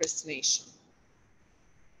procrastination.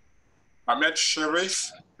 Ahmed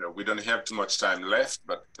Sharif, we don't have too much time left,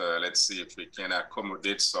 but let's see if we can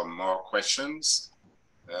accommodate some more questions.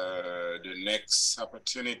 The next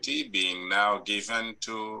opportunity being now given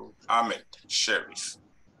to Ahmed Sharif.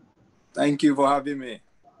 Thank you for having me.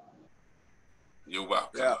 You're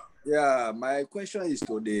welcome. Yeah, my question is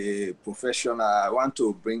to the professional. I want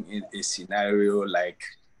to bring in a scenario like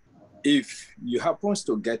if you happen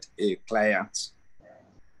to get a client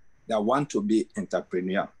that want to be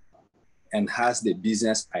entrepreneur and has the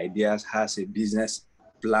business ideas, has a business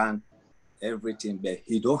plan, everything, but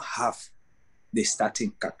he don't have the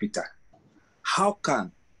starting capital. How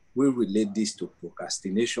can we relate this to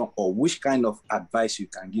procrastination, or which kind of advice you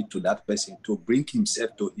can give to that person to bring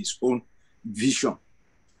himself to his own vision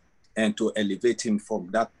and to elevate him from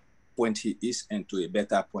that point he is and to a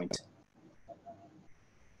better point?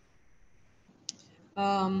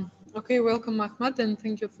 Okay, welcome Ahmad, and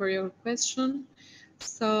thank you for your question.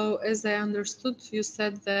 So as I understood, you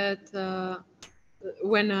said that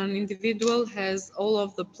when an individual has all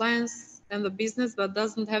of the plans and the business but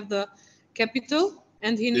doesn't have the capital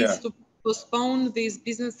and he needs to postpone this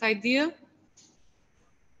business idea.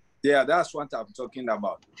 Yeah, that's what I'm talking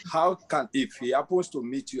about. How can, if he happens to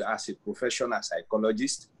meet you as a professional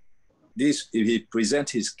psychologist, if he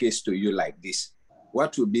presents his case to you like this,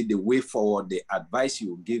 what will be the way forward, the advice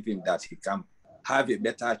you give him that he can have a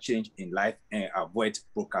better change in life and avoid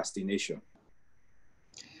procrastination?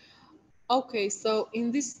 Okay, so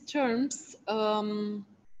in these terms, I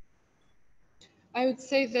would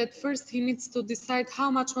say that first he needs to decide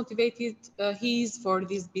how much motivated he is for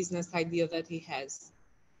this business idea that he has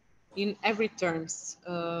in every terms.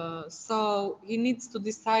 So he needs to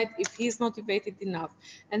decide if he's motivated enough.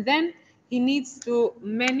 And then he needs to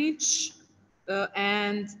manage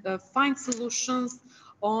and find solutions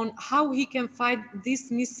on how he can find this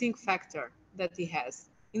missing factor that he has.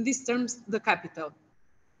 In these terms, the capital.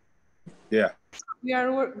 Yeah. We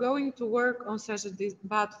are going to work on such a this,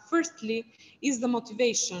 but firstly is the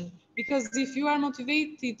motivation, because if you are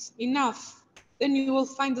motivated enough, then you will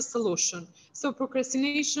find a solution. So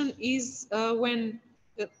procrastination is when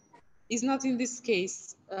is not in this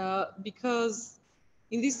case, because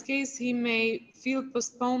in this case he may feel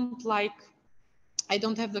postponed, like I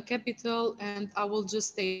don't have the capital and I will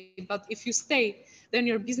just stay. But if you stay, then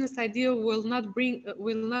your business idea will not be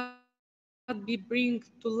bring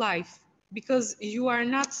to life, because you are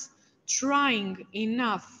not trying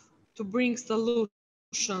enough to bring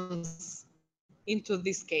solutions into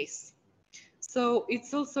this case. So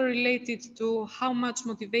it's also related to how much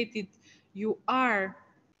motivated you are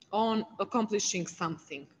on accomplishing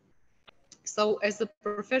something. So as a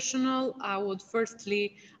professional, I would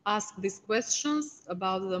firstly ask these questions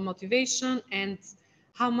about the motivation and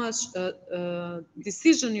how much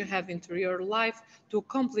decision you have into your life to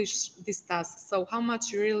accomplish this task. So how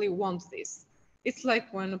much you really want this. It's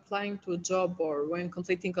like when applying to a job or when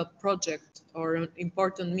completing a project or an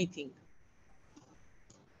important meeting.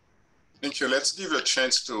 Thank you. Let's give a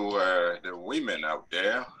chance to the women out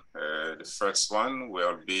there. The first one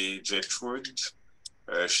will be Gertrude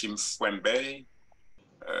Shimfwembe.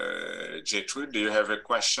 Gertrude, do you have a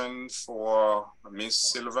question for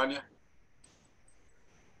Ms. Silvana?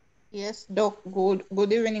 Yes, Doc,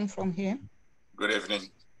 good evening from here. Good evening.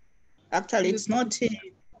 Actually, it's not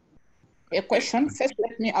a question. First,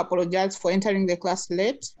 let me apologize for entering the class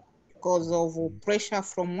late because of pressure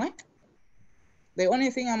from work. The only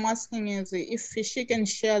thing I'm asking is if she can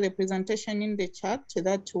share the presentation in the chat,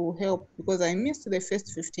 that will help, because I missed the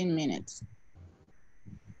first 15 minutes.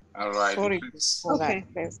 All right. Sorry for Okay.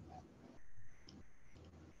 that.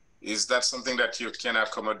 Is that something that you can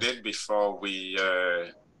accommodate before we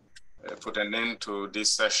put an end to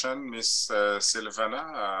this session, Miss Silvana?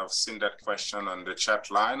 I've seen that question on the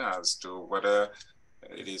chat line as to whether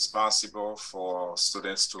it is possible for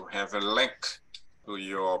students to have a link to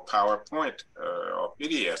your PowerPoint or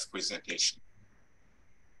PDF presentation.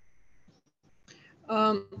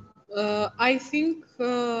 I think,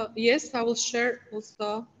 yes, I will share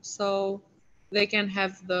also, so they can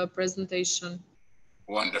have the presentation.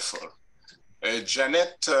 Wonderful.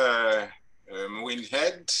 Janet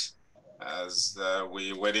Winhead, as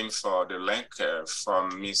we're waiting for the link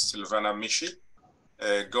from Miss Silvana Mici.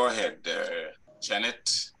 Go ahead,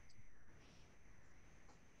 Janet.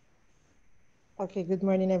 Okay, good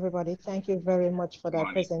morning, everybody. Thank you very much for that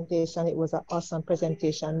presentation. It was an awesome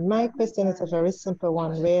presentation. My question is a very simple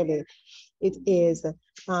one, really. It is,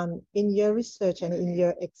 in your research and in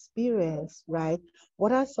your experience, right,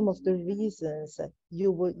 what are some of the reasons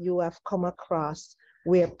you have come across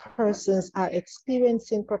where persons are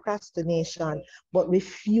experiencing procrastination but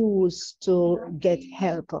refuse to get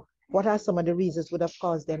help? What are some of the reasons would have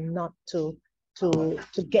caused them not to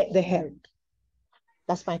get the help?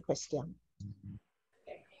 That's my question.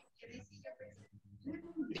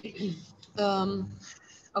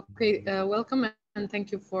 Okay, welcome and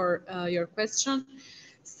thank you for your question.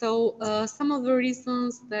 So some of the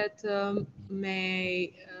reasons that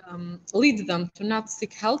may lead them to not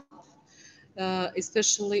seek help,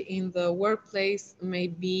 especially in the workplace, may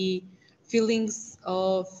be feelings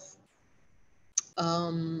of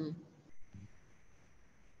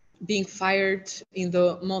being fired in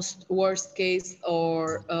the most worst case,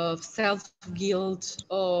 or of self-guilt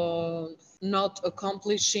of not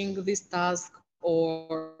accomplishing this task,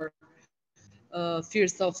 or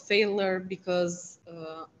fears of failure because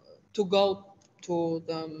to go to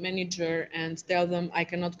the manager and tell them I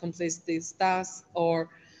cannot complete this task, or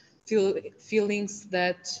feelings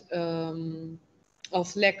that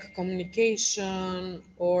of lack communication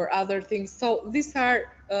or other things. So these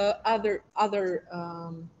are other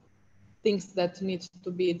things that need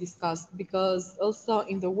to be discussed, because also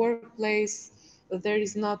in the workplace there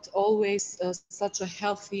is not always such a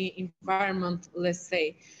healthy environment, let's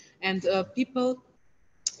say, and people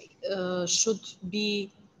should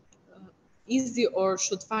be easy, or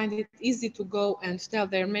should find it easy to go and tell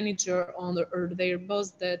their manager or their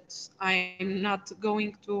boss that I'm not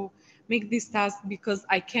going to make this task because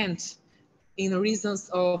I can't, in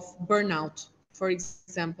reasons of burnout, for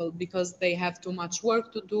example, because they have too much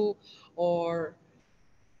work to do, or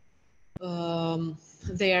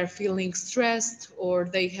they are feeling stressed, or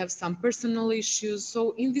they have some personal issues.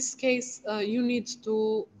 So in this case, you need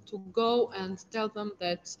to go and tell them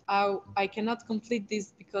that I cannot complete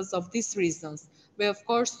this because of these reasons. But of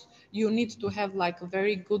course, you need to have like a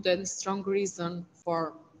very good and strong reason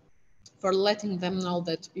for letting them know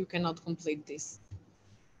that you cannot complete this.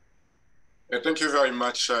 Thank you very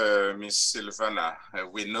much, Miss Silvana.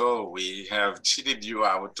 We know we have cheated you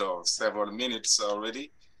out of several minutes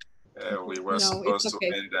already. We were supposed to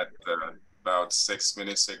end at about 6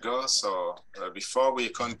 minutes ago. So before we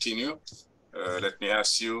continue, let me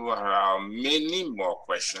ask you, how many more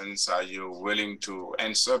questions are you willing to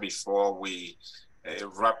answer before we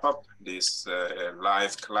wrap up this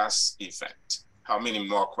live class event? How many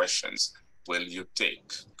more questions will you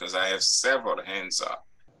take? Because I have several hands up.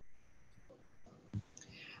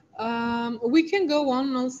 We can go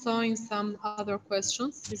on also in some other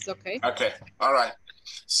questions. It's okay. Okay. All right.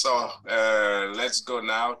 So let's go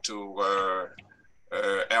now to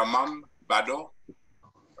Herman Bado.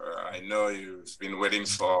 I know you've been waiting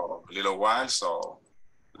for a little while, so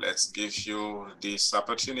let's give you this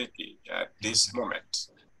opportunity at this moment.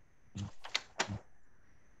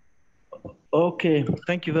 Okay,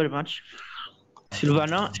 thank you very much,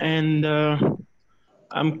 Silvana. And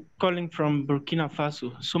I'm calling from Burkina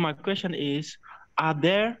Faso. So my question is, are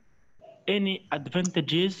there any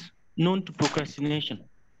advantages known to procrastination?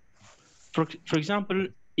 For example,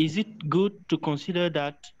 is it good to consider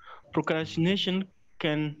that procrastination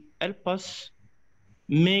can help us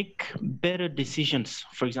make better decisions,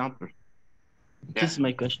 for example? Yeah. This is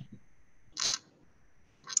my question.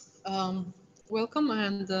 Welcome,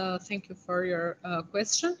 and thank you for your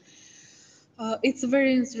question. It's a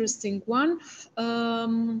very interesting one.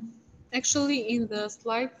 Actually, in the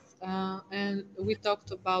slides, and we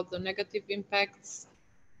talked about the negative impacts.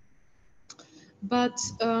 But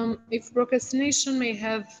if procrastination may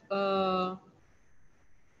have a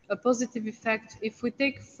positive effect, if we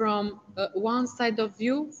take from one side of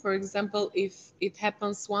view, for example, if it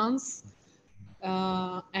happens once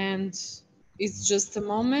and It's just a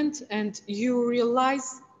moment, and you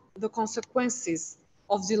realize the consequences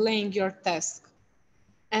of delaying your task.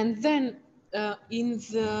 And then in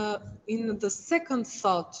the second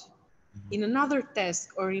thought, in another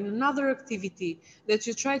task or in another activity that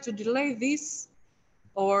you try to delay this,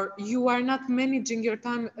 or you are not managing your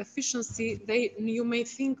time efficiency, you may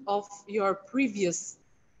think of your previous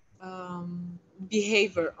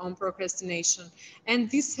behavior on procrastination. And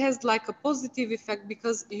this has like a positive effect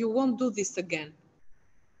because you won't do this again,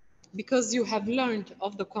 because you have learned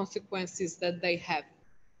of the consequences that they have,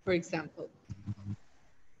 for example.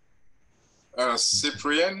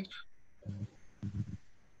 Cyprian,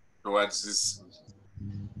 what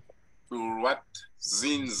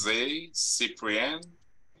Zinze, Cyprian?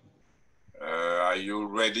 Are you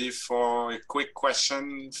ready for a quick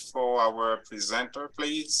question for our presenter,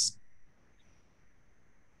 please?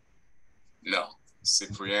 No,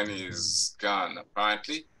 Cyprian is gone,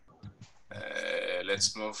 apparently.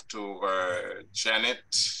 Let's move to Janet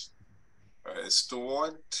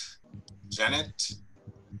Stewart. Janet?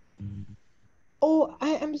 Oh,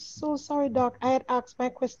 I am so sorry, Doc. I had asked my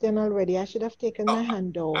question already. I should have taken my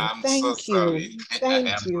hand down. I'm Thank so you. sorry. Thank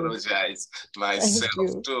I you. apologize myself Thank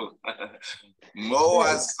you. too.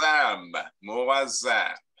 Moazam.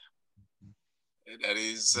 That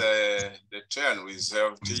is the turn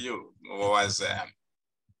reserved to you, Moazam.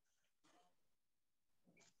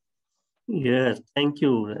 Yes, thank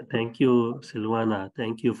you. Thank you, Silvana.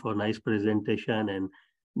 Thank you for nice presentation. And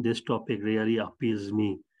this topic really appeals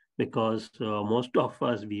me because most of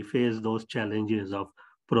us, we face those challenges of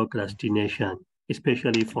procrastination,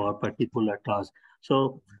 especially for particular tasks.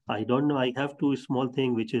 So I don't know, I have two small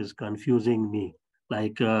things which is confusing me.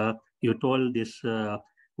 Like you told this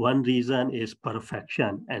one reason is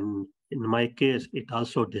perfection. And in my case, it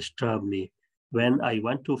also disturbed me when I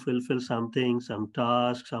want to fulfill something, some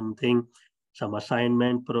task, something, some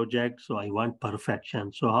assignment project. So I want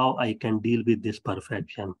perfection. So how I can deal with this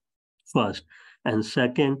perfection first? And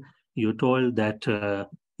second, you told that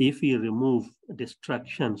if we remove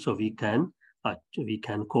distraction, so we can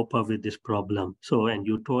cope up with this problem. So and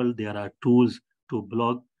you told there are tools to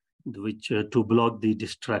block to block the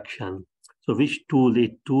distraction. So which tool?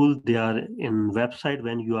 A tool they are in website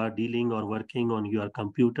when you are dealing or working on your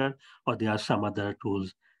computer, or there are some other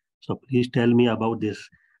tools. So please tell me about this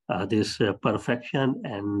perfection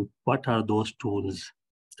and what are those tools.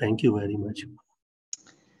 Thank you very much.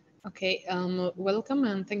 Okay, welcome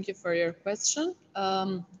and thank you for your question.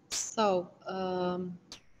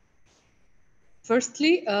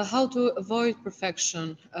 Firstly, how to avoid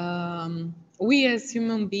perfection. We as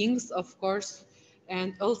human beings, of course,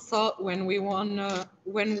 and also when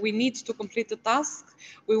we need to complete a task,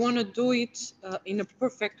 we want to do it in a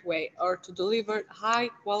perfect way or to deliver high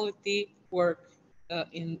quality work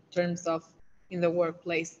in terms of in the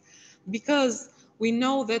workplace, because we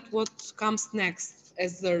know that what comes next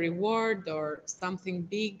as a reward or something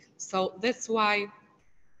big. So that's why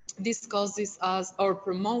this causes us, our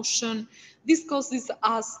promotion, this causes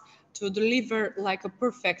us to deliver like a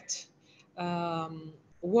perfect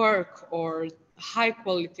work or high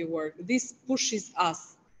quality work. This pushes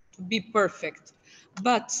us to be perfect.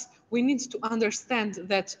 But we need to understand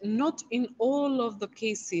that not in all of the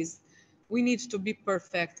cases we need to be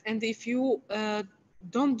perfect. And if you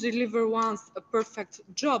don't deliver once a perfect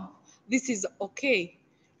job, this is okay,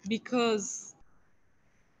 because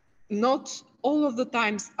not all of the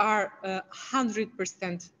times are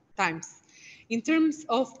 100% times. In terms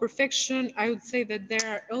of perfection, I would say that there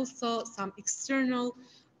are also some external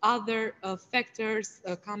other factors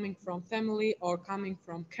coming from family or coming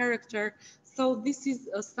from character. So this is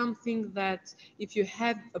something that if you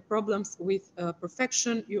have problems with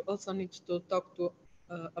perfection, you also need to talk to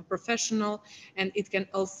a professional, and it can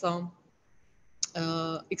also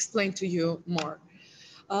explain to you more.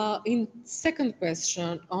 In second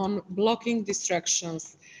question on blocking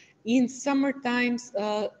distractions. In summer times,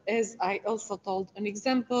 as I also told an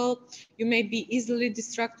example, you may be easily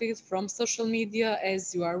distracted from social media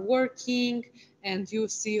as you are working and you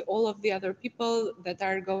see all of the other people that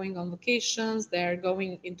are going on vacations, they are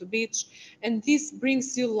going into beach, and this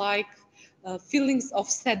brings you like feelings of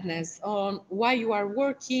sadness on why you are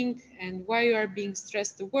working and why you are being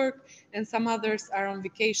stressed to work, and some others are on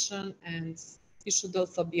vacation and you should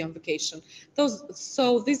also be on vacation.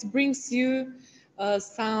 So this brings you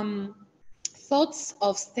some thoughts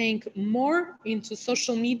of staying more into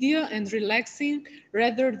social media and relaxing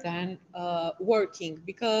rather than working,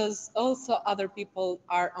 because also other people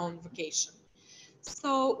are on vacation.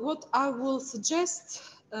 So what I will suggest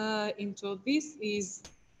into this is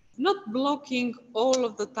not blocking all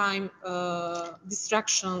of the time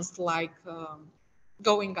distractions like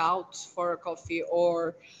going out for a coffee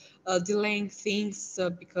or delaying things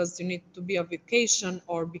because you need to be on vacation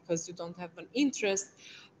or because you don't have an interest,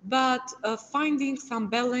 but finding some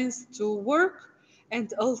balance to work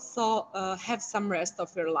and also have some rest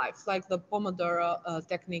of your life, like the Pomodoro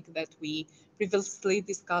technique that we previously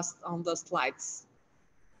discussed on the slides.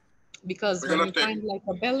 Because when you find like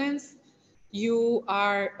a balance, you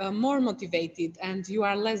are more motivated and you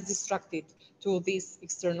are less distracted to these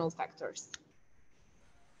external factors.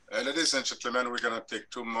 Ladies and gentlemen, we're going to take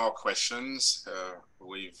two more questions.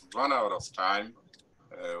 We've run out of time.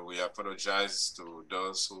 We apologize to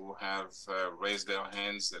those who have raised their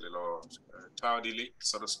hands a little tardily,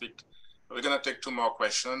 so to speak. We're going to take two more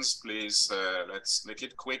questions. Please, let's make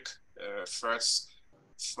it quick. First,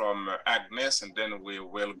 from Agnes, and then we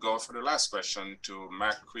will go for the last question to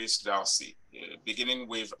Marquis Darcy. Beginning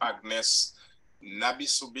with Agnes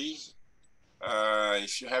Nabisubi.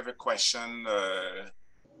 If you have a question,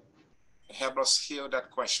 help us hear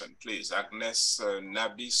that question, please. Agnes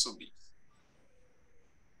Nabisubi.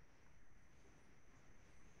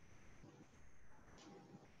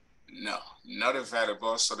 No, not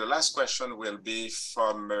available. So the last question will be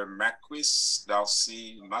from Marquis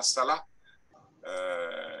Darcy Masala.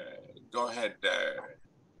 Go ahead,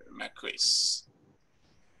 Marquis.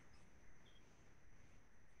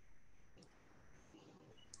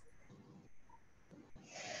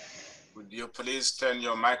 Would you please turn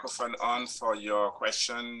your microphone on for your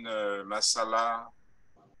question, Masala,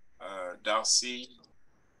 Darcy?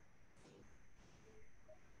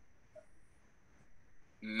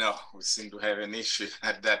 No, we seem to have an issue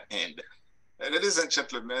at that end. Ladies and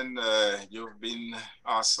gentlemen, you've been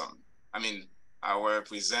awesome. I mean, our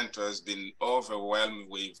presenter has been overwhelmed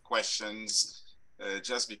with questions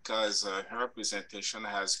just because her presentation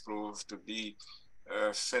has proved to be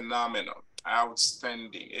phenomenal,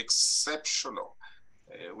 outstanding, exceptional.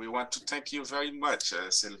 We want to thank you very much,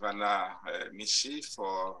 Silvana Mici,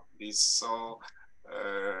 for this so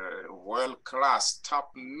world-class,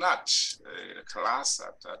 top-notch class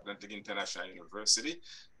at Atlantic International University.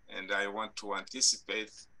 And I want to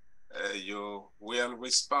anticipate you will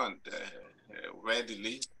respond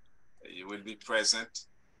readily. You will be present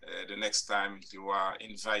the next time you are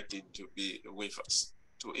invited to be with us.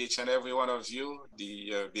 To each and every one of you,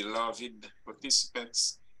 the beloved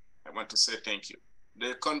participants, I want to say thank you.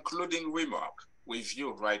 The concluding remark with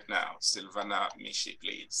you right now, Silvana Mici,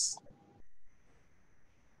 please.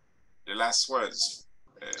 The last words.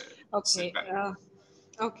 Okay.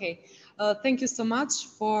 Okay. Thank you so much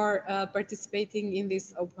for participating in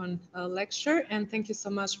this open lecture, and thank you so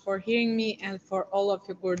much for hearing me and for all of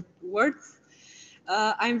your good words.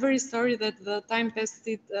 I'm very sorry that the time passed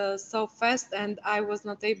so fast, and I was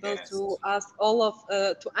not able to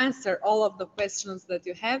answer all of the questions that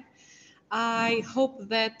you have. I hope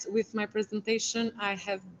that with my presentation, I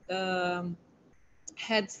have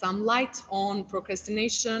had some light on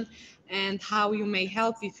procrastination and how you may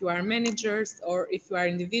help if you are managers or if you are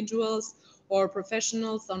individuals or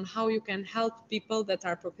professionals, on how you can help people that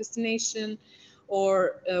are procrastination,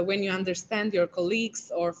 or when you understand your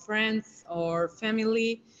colleagues or friends or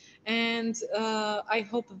family. And I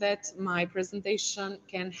hope that my presentation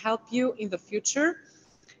can help you in the future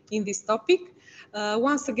in this topic.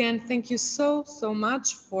 Once again, thank you so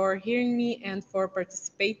much for hearing me and for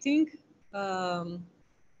participating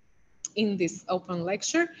in this open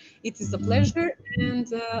lecture. It is a pleasure,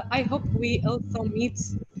 and I hope we also meet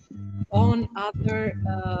on other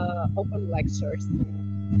open lectures.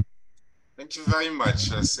 Thank you very much,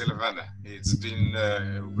 Silvana. It's been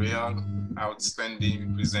a real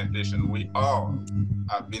outstanding presentation. We all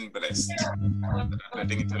have been blessed.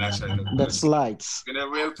 Atlantic International University. The slides. It's been a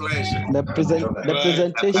real pleasure. The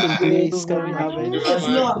presentation, please. Can we have it?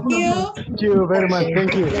 Thank you very much.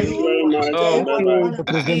 Thank you. Thank you very much. Oh, the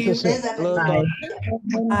presentation. Bye.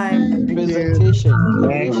 Bye. Presentation.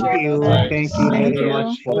 Thank you. Thank you very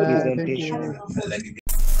much for Bye. presentation.